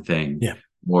wrong thing. Yeah.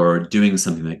 Or doing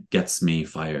something that gets me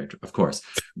fired, of course.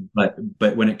 But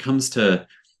when it comes to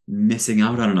missing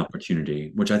out on an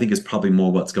opportunity, which I think is probably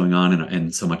more what's going on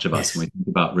in so much of us when we think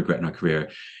about regret in our career,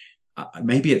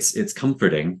 maybe it's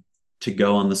comforting to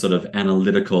go on the sort of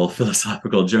analytical,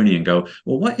 philosophical journey and go,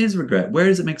 well, what is regret? Where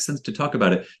does it make sense to talk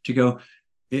about it? To go,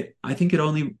 I think it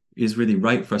only is really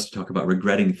right for us to talk about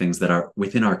regretting things that are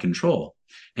within our control.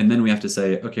 And then we have to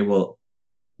say, okay, well,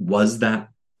 was that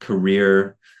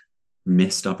career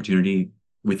missed opportunity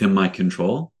within my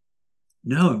control?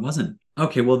 No, it wasn't.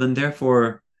 Okay, well then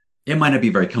therefore it might not be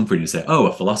very comforting to say, oh,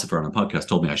 a philosopher on a podcast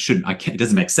told me I can't, it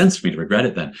doesn't make sense for me to regret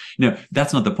it then.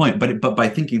 That's not the point. But by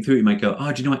thinking through it, you might go,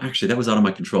 oh, do you know what? Actually, that was out of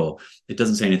my control. It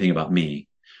doesn't say anything about me.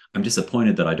 I'm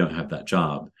disappointed that I don't have that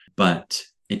job, but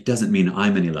it doesn't mean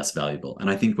I'm any less valuable. And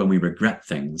I think when we regret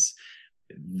things,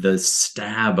 the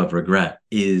stab of regret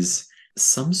is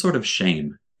some sort of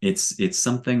shame. It's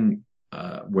something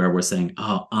where we're saying,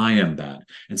 oh, I am bad.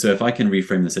 And so if I can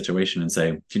reframe the situation and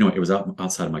say, do you know what, it was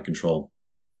outside of my control.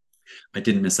 I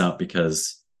didn't miss out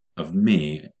because of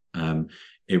me.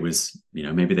 It was,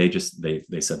 maybe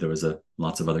they said there was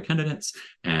lots of other candidates,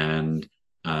 and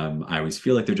I always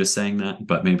feel like they're just saying that,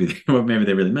 but maybe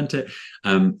they really meant it.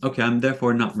 Okay, I'm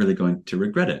therefore not really going to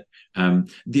regret it.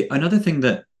 Another thing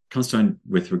that comes to mind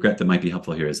with regret that might be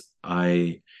helpful here is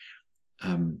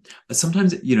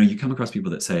sometimes, you come across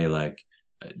people that say like,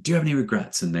 do you have any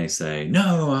regrets? And they say,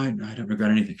 no, I don't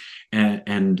regret anything.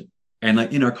 And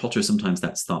like in our culture, sometimes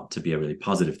that's thought to be a really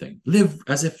positive thing. Live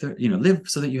as if live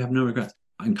so that you have no regrets.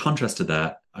 In contrast to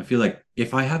that, I feel like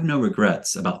if I have no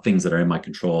regrets about things that are in my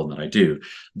control and that I do,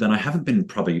 then I haven't been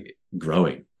probably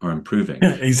growing or improving.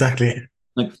 Yeah, exactly.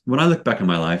 Like when I look back on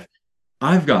my life,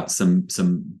 I've got some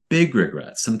big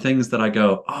regrets, some things that I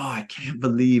go, oh, I can't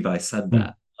believe I said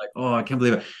that. Like, oh, I can't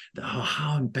believe it. Oh,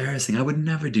 how embarrassing. I would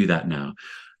never do that now.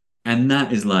 And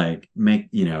that is like,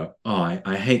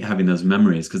 I hate having those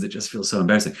memories because it just feels so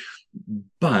embarrassing.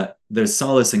 But there's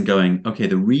solace in going, okay,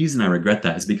 the reason I regret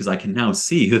that is because I can now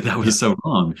see that was so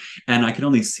wrong. And I can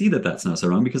only see that that's not so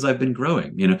wrong because I've been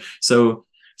growing, So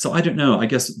I don't know. I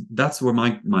guess that's where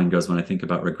my mind goes when I think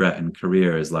about regret and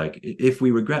career is like, if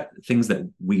we regret things that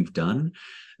we've done,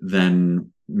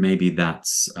 then maybe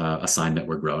that's a sign that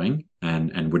we're growing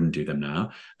and wouldn't do them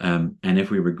now. And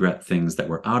if we regret things that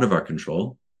were out of our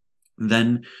control,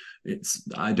 then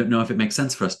I don't know if it makes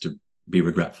sense for us to be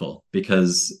regretful,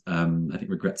 because I think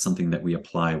regret's something that we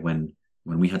apply when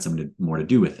we had something more to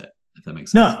do with it, if that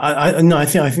makes sense. No, I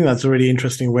think that's a really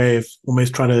interesting way of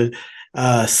almost trying to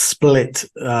split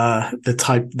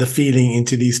the feeling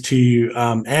into these two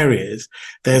areas.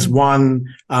 There's one,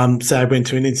 say I went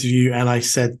to an interview and I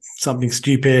said something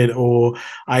stupid, or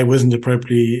I wasn't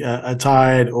appropriately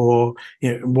attired, or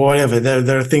whatever.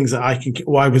 There are things that I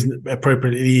wasn't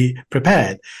appropriately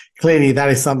prepared. Clearly, that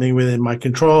is something within my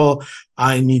control.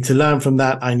 I need to learn from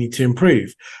that. I need to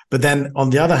improve. But then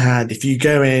on the other hand, if you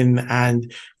go in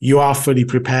and you are fully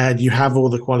prepared, you have all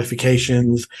the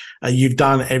qualifications, you've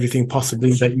done everything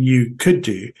possibly that you could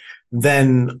do,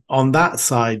 then on that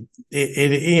side,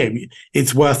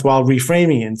 it's worthwhile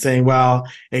reframing it and saying, well,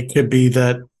 it could be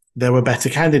that there were better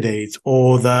candidates,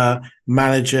 or the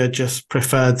manager just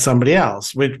preferred somebody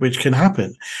else, which can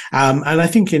happen. And I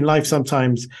think in life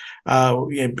sometimes,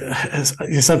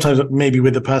 sometimes maybe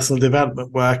with the personal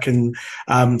development work and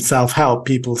self-help,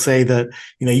 people say that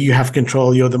you have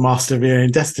control, you're the master of your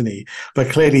own destiny, but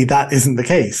clearly that isn't the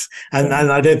case. And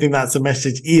I don't think that's a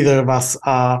message either of us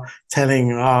are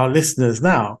telling our listeners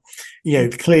now.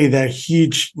 Clearly there are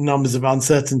huge numbers of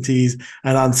uncertainties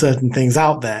and uncertain things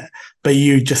out there, but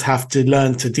you just have to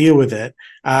learn to deal with it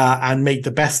and make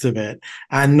the best of it,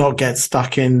 and not get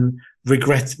stuck in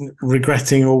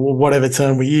regretting, or whatever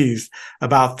term we use,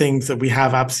 about things that we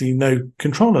have absolutely no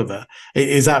control over.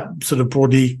 Is that sort of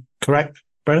broadly correct,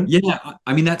 Brennan? Yeah,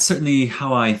 I mean, that's certainly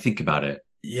how I think about it.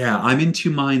 Yeah, I'm in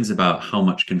two minds about how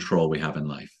much control we have in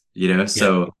life.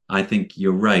 So I think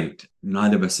you're right.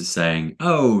 Neither of us is saying,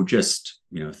 oh, just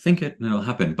think it and it'll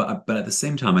happen. But at the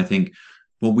same time, I think,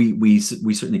 well, we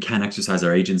certainly can exercise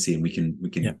our agency, and we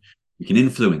can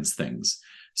influence things.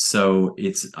 So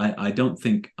I don't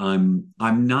think I'm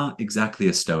not exactly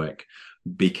a stoic,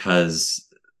 because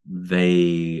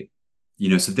they,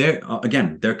 so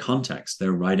their context,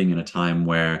 they're writing in a time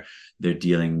where they're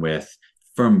dealing with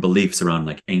firm beliefs around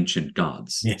like ancient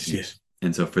gods. Yes.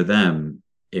 And so for them,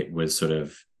 it was sort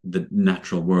of the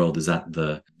natural world is at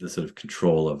the sort of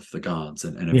control of the gods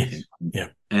and everything. Yes. Yeah.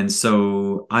 And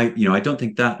so I don't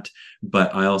think that,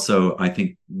 but I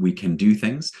think we can do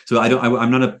things. So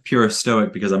I'm not a pure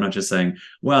stoic, because I'm not just saying,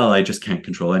 well, I just can't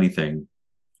control anything.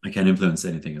 I can't influence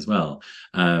anything as well.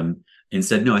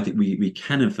 Instead, no, I think we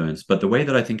can influence. But the way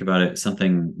that I think about it is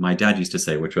something my dad used to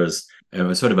say, which was, it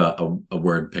was sort of a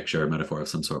word picture, a metaphor of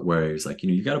some sort, where he's like,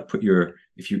 you got to put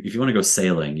if you want to go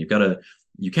sailing,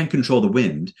 you can't control the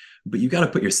wind, but you got to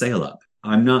put your sail up.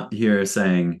 I'm not here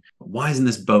saying, why isn't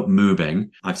this boat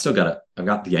moving? I've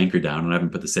got the anchor down and I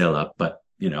haven't put the sail up, but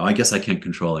I guess I can't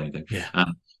control anything. Yeah.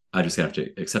 I just have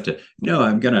to accept it. No,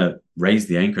 I'm going to raise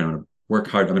the anchor and I'm going to work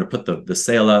hard. I'm going to put the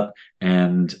sail up,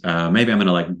 and maybe I'm going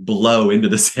to like blow into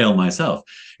the sail myself,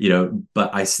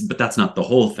 but that's not the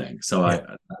whole thing. So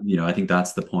I think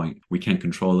that's the point. We can't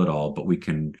control it all, but we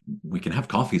can have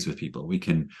coffees with people. We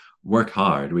can work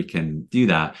hard. We can do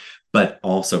that, but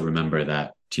also remember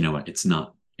that, what, it's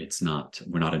not,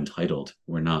 we're not entitled.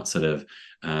 We're not sort of,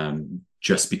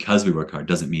 just because we work hard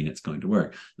doesn't mean it's going to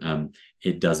work.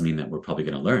 It does mean that we're probably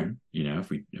going to learn, if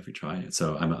we try it.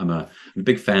 So I'm a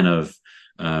big fan of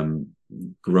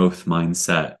growth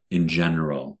mindset in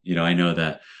general. I know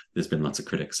that there's been lots of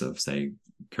critics of, say,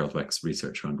 Carol Dweck's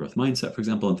research around growth mindset, for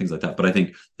example, and things like that. But I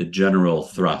think the general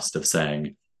thrust of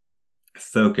saying,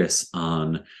 focus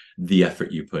on the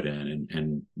effort you put in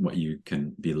and what you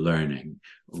can be learning,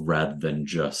 rather than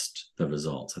just the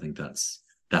results. I think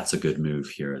that's a good move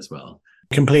here as well.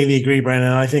 Completely agree,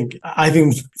 Brennan. I think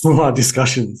from our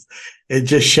discussions, it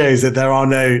just shows that there are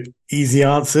no easy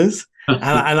answers.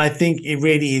 and I think it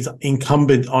really is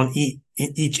incumbent on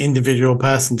each individual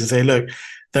person to say, look,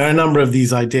 there are a number of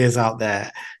these ideas out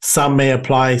there. Some may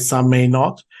apply, some may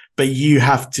not, but you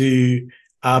have to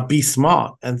be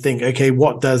smart and think, okay,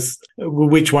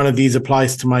 which one of these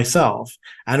applies to myself,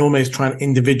 and almost try and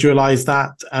individualize that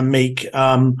and make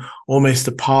almost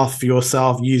a path for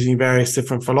yourself using various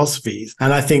different philosophies.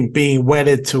 And I think being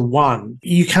wedded to one,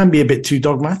 you can be a bit too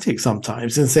dogmatic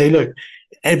sometimes and say, look,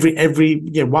 every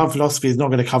one philosophy is not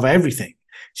going to cover everything.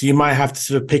 So you might have to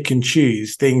sort of pick and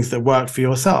choose things that work for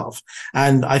yourself.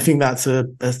 And I think that's a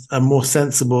more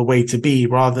sensible way to be,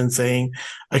 rather than saying,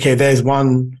 okay, there's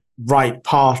one right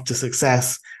path to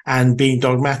success, and being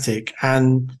dogmatic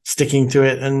and sticking to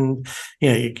it. And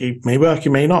it may work,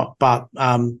 it may not, but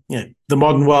the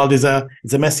modern world is a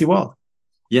messy world.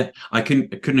 Yeah, I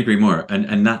couldn't agree more.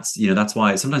 And that's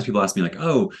why sometimes people ask me like,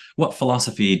 oh, what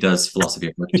philosophy does philosophy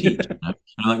at work teach? And I'm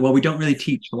like, well, we don't really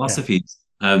teach philosophies.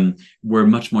 Yeah. We're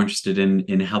much more interested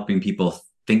in helping people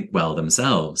think well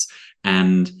themselves.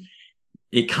 And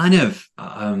it kind of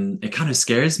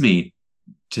scares me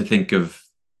to think of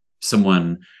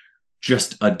someone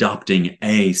just adopting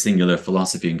a singular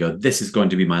philosophy and go, this is going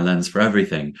to be my lens for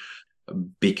everything,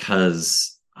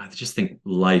 because I just think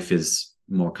life is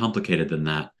more complicated than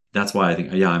that. That's why I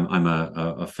think, I'm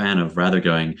a fan of rather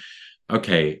going,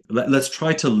 okay, let's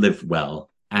try to live well.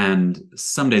 And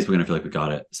some days we're going to feel like we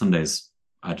got it. Some days,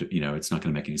 it's not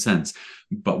going to make any sense,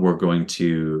 but we're going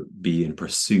to be in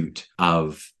pursuit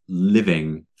of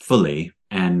living fully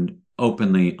and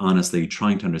openly, honestly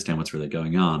trying to understand what's really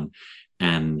going on.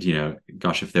 And,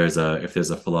 gosh, if there's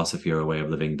a philosophy or a way of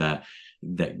living that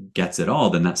gets it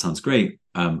all, then that sounds great.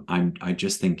 I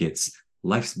just think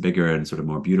life's bigger and sort of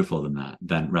more beautiful than that,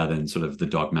 rather than sort of the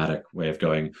dogmatic way of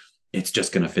going, it's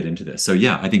just going to fit into this. So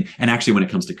yeah, I think, and actually when it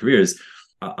comes to careers,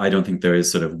 I don't think there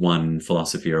is sort of one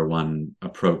philosophy or one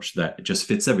approach that just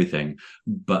fits everything,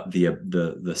 but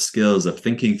the skills of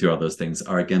thinking through all those things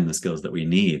are, again, the skills that we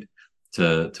need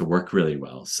to work really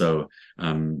well. So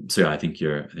yeah, I think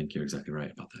you're exactly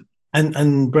right about that.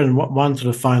 And Brennan, one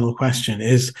sort of final question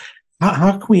is,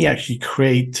 how can we actually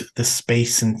create the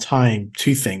space and time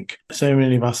to think? So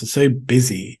many of us are so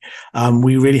busy,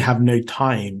 we really have no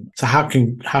time. So how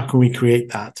can we create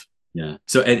that? Yeah.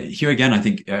 So here again, I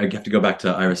think I have to go back to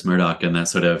Iris Murdoch and that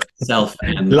sort of self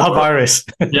and love Iris.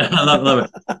 Yeah, I love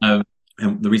it.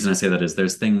 And the reason I say that is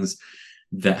there's things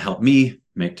that help me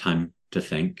make time to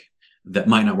think that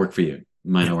might not work for you,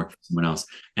 might not work for someone else.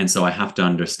 And so I have to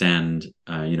understand,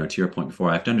 to your point before,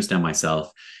 I have to understand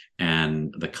myself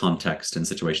and the context and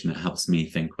situation that helps me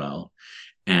think well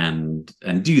and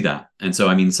do that. And so,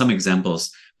 I mean, some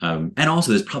examples, and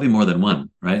also there's probably more than one,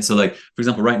 right? So like, for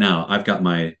example, right now I've got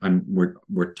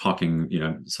we're talking,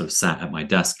 sort of sat at my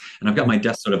desk, and I've got my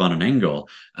desk sort of on an angle.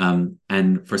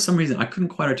 And for some reason I couldn't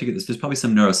quite articulate this. There's probably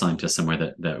some neuroscientist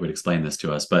somewhere that would explain this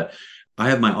to us, but I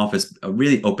have my office a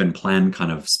really open plan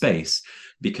kind of space,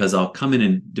 because I'll come in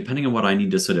and depending on what I need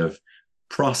to sort of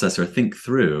process or think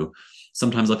through,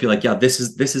 sometimes I'll feel like, yeah, this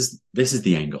is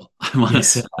the angle I want to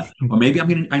sit at. Or maybe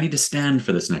I need to stand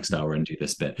for this next hour and do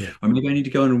this bit. Yeah. Or maybe I need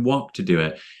to go and walk to do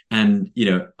it. And,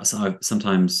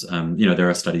 sometimes, there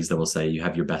are studies that will say you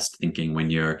have your best thinking when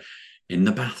you're in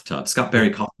the bathtub. Scott Barry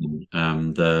Kaufman,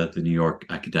 the New York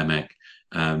academic,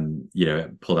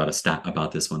 pulled out a stat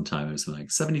about this one time. It was like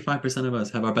 75% of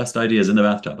us have our best ideas in the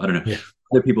bathtub. I don't know. Yeah.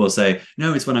 Other people will say,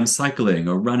 no, it's when I'm cycling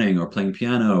or running or playing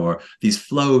piano or these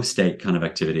flow state kind of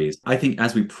activities. I think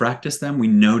as we practice them, we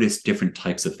notice different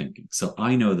types of thinking. So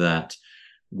I know that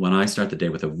when I start the day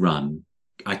with a run,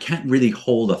 I can't really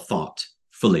hold a thought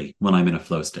fully when I'm in a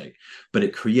flow state, but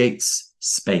it creates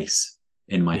space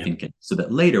in my thinking, so that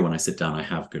later when I sit down, I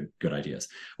have good ideas,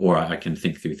 or I can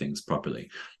think through things properly.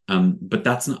 But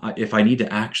that's not, if I need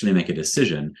to actually make a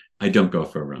decision, I don't go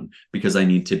for a run, because I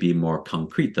need to be more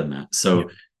concrete than that. So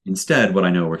instead, what I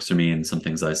know works for me, and some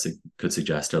things I could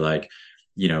suggest are like,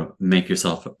 make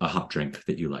yourself a hot drink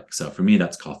that you like. So for me,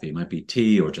 that's coffee. It might be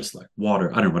tea or just like water.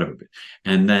 I don't know, whatever.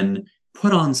 And then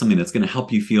put on something that's going to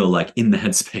help you feel like in the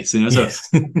headspace.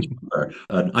 So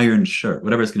an ironed shirt,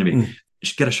 whatever it's going to be. You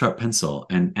should get a sharp pencil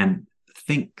and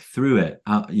think through it.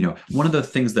 One of the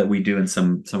things that we do in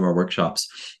some of our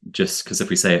workshops, just because if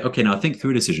we say, okay, now think through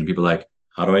a decision, people are like,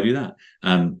 how do I do that?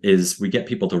 Is we get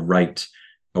people to write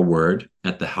a word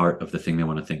at the heart of the thing they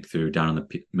want to think through down in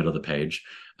the middle of the page.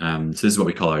 So this is what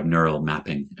we call our neural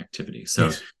mapping activity.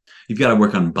 So you've got to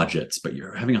work on budgets, but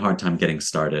you're having a hard time getting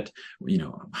started.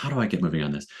 How do I get moving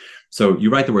on this? So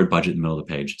you write the word budget in the middle of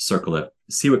the page, circle it,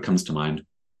 see what comes to mind.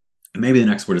 And maybe the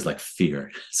next word is like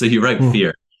fear. So you write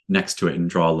fear next to it and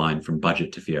draw a line from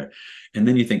budget to fear. And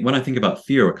then you think, when I think about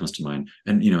fear, what comes to mind?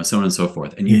 And, so on and so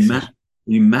forth. And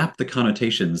you map the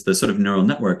connotations, the sort of neural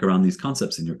network around these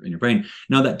concepts in your brain.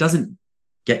 Now, that doesn't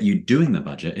get you doing the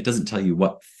budget. It doesn't tell you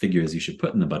what figures you should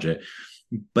put in the budget,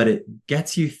 but it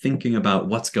gets you thinking about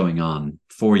what's going on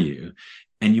for you.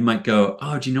 And you might go,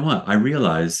 oh, do you know what? I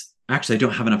realize actually I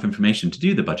don't have enough information to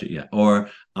do the budget yet, or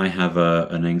I have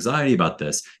an anxiety about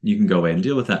this. You can go away and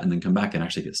deal with that and then come back and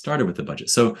actually get started with the budget.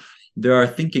 So there are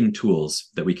thinking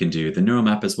tools that we can do. The neural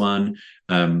map is one.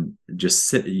 Just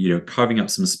sit, carving up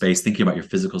some space, thinking about your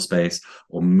physical space,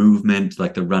 or movement,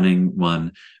 like the running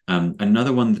one.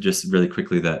 Another one that just really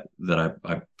quickly that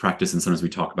I practice, and sometimes we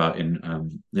talk about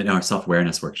in our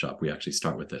self-awareness workshop, we actually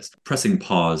start with this. Pressing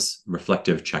pause,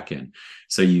 reflective check-in.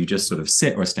 So you just sort of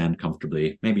sit or stand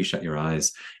comfortably, maybe shut your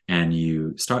eyes, and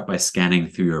you start by scanning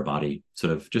through your body,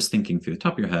 sort of just thinking through the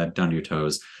top of your head, down to your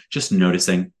toes, just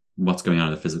noticing what's going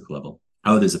on at the physical level.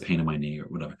 Oh, there's a pain in my knee or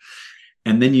whatever.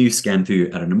 And then you scan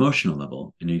through at an emotional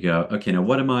level and you go, okay, now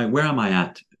where am I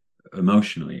at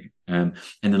emotionally? And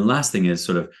then the last thing is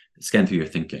sort of scan through your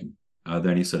thinking. Are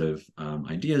there any sort of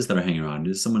ideas that are hanging around?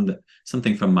 Is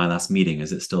something from my last meeting,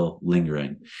 is it still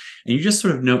lingering? And you just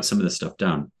sort of note some of this stuff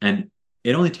down. And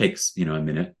it only takes, a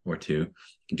minute or two. You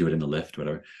can do it in the lift,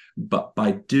 whatever. But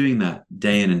by doing that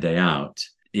day in and day out,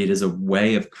 it is a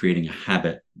way of creating a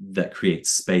habit that creates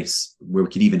space where we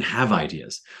can even have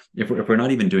ideas. If we're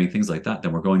not even doing things like that,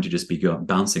 then we're going to just be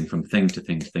bouncing from thing to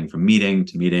thing to thing, from meeting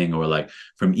to meeting, or like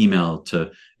from email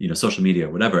to social media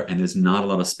or whatever. And there's not a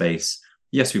lot of space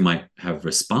yes, we might have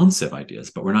responsive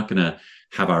ideas, but we're not going to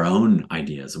have our own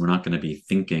ideas. We're not going to be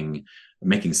thinking,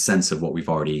 making sense of what we've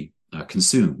already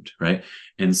consumed, right?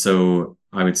 And so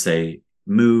I would say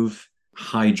move,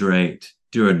 hydrate,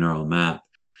 do a neural map,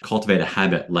 cultivate a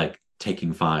habit like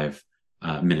taking 5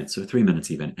 minutes or 3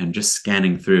 minutes even, and just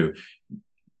scanning through.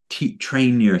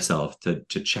 Train yourself to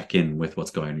check in with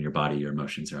what's going on in your body, your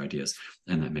emotions, your ideas,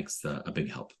 and that makes a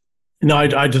big help. No,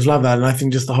 I just love that. And I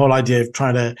think just the whole idea of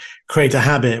trying to create a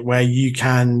habit where you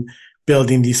can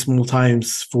build in these small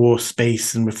times for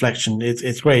space and reflection,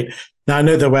 it's great. Now, I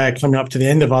know that we're coming up to the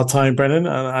end of our time, Brennan,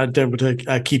 and I don't want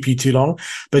to keep you too long,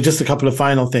 but just a couple of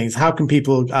final things. How can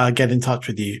people get in touch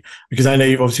with you? Because I know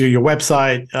you've obviously your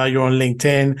website, you're on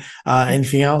LinkedIn,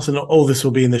 anything else, and all this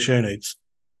will be in the show notes.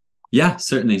 Yeah,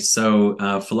 certainly.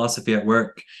 So Philosophy at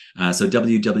Work. So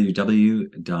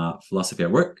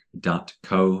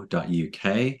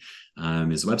www.philosophyatwork.co.uk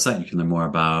is the website. You can learn more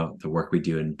about the work we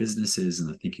do in businesses and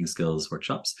the thinking skills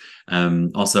workshops.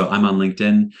 Also, I'm on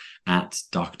LinkedIn at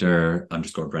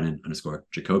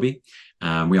Dr._Brennan_Jacoby.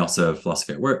 We also have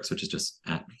Philosophy at Works, which is just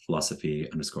at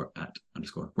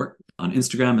philosophy_at_work. On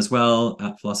Instagram as well,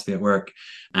 at Philosophy at Work.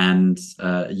 And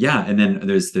and then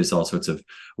there's all sorts of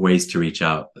ways to reach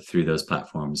out through those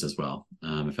platforms as well,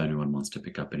 if anyone wants to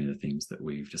pick up any of the themes that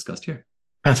we've discussed here.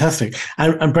 Fantastic.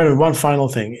 And Brennan, one final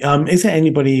thing. Is there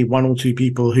anybody, one or two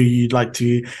people who you'd like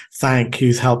to thank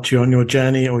who's helped you on your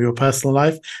journey or your personal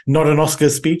life? Not an Oscar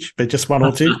speech, but just one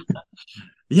or two?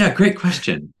 Yeah, great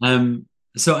question.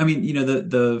 So, I mean,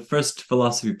 the first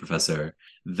philosophy professor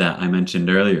that I mentioned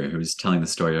earlier, who was telling the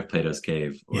story of Plato's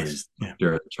Cave, was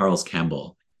Dr. Charles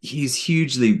Campbell. He's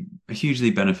hugely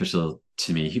beneficial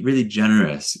to me. He's really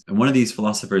generous. And one of these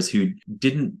philosophers who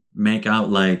didn't make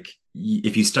out like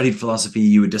if you studied philosophy,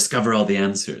 you would discover all the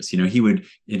answers. He would,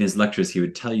 in his lectures, he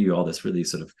would tell you all this really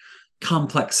sort of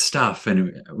complex stuff,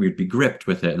 and we'd be gripped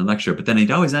with it in the lecture. But then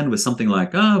he'd always end with something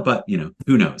like, "Oh, but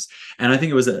who knows?" And I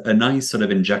think it was a nice sort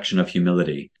of injection of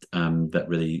humility that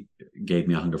really gave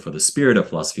me a hunger for the spirit of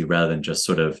philosophy, rather than just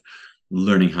sort of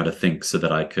learning how to think so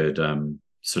that I could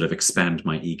sort of expand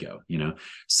my ego.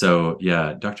 So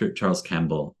yeah, Dr. Charles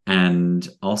Campbell, and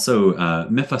also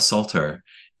Mifa Salter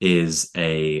is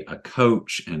a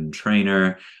coach and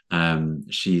trainer.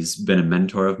 She's been a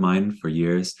mentor of mine for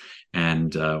years,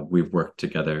 and we've worked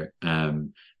together.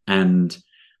 And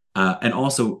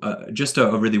also just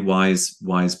a really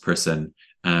wise person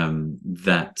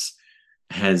that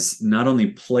has not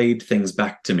only played things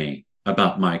back to me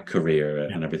about my career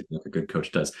and everything like a good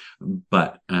coach does,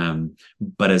 but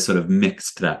has sort of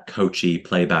mixed that coachy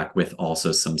playback with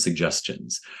also some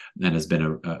suggestions, and has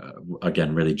been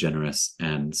again really generous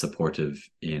and supportive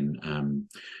in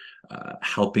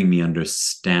helping me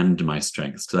understand my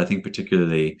strengths. Because I think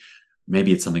particularly,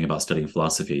 maybe it's something about studying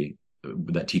philosophy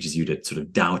that teaches you to sort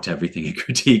of doubt everything and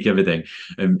critique everything.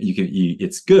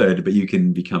 It's good, but you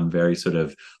can become very sort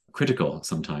of critical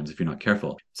sometimes if you're not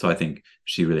careful. So I think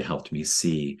she really helped me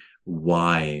see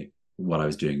why what I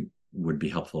was doing would be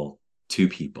helpful to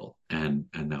people, and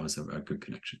that was a good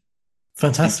connection.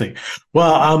 Fantastic.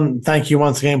 Well, thank you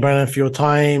once again, Brennan, for your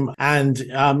time, and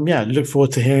look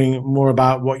forward to hearing more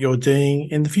about what you're doing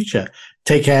in the future.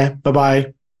 Take care.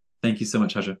 Bye-bye. Thank you so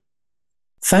much, Haja.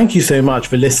 Thank you so much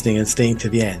for listening and staying to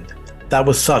the end. That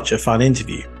was such a fun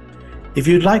interview. If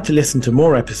you'd like to listen to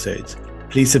more episodes,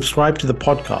 please subscribe to the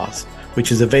podcast,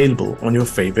 which is available on your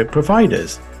favorite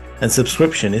providers, and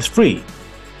subscription is free.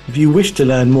 If you wish to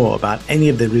learn more about any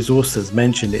of the resources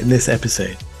mentioned in this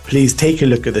episode, please take a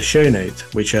look at the show notes,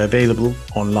 which are available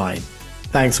online.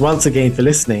 Thanks once again for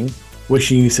listening.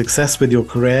 Wishing you success with your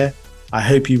career. I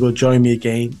hope you will join me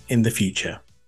again in the future.